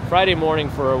 Friday morning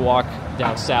for a walk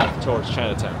down south towards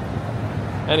Chinatown.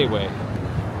 Anyway,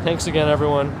 thanks again,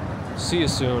 everyone. See you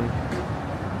soon.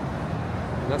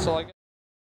 And that's all I got.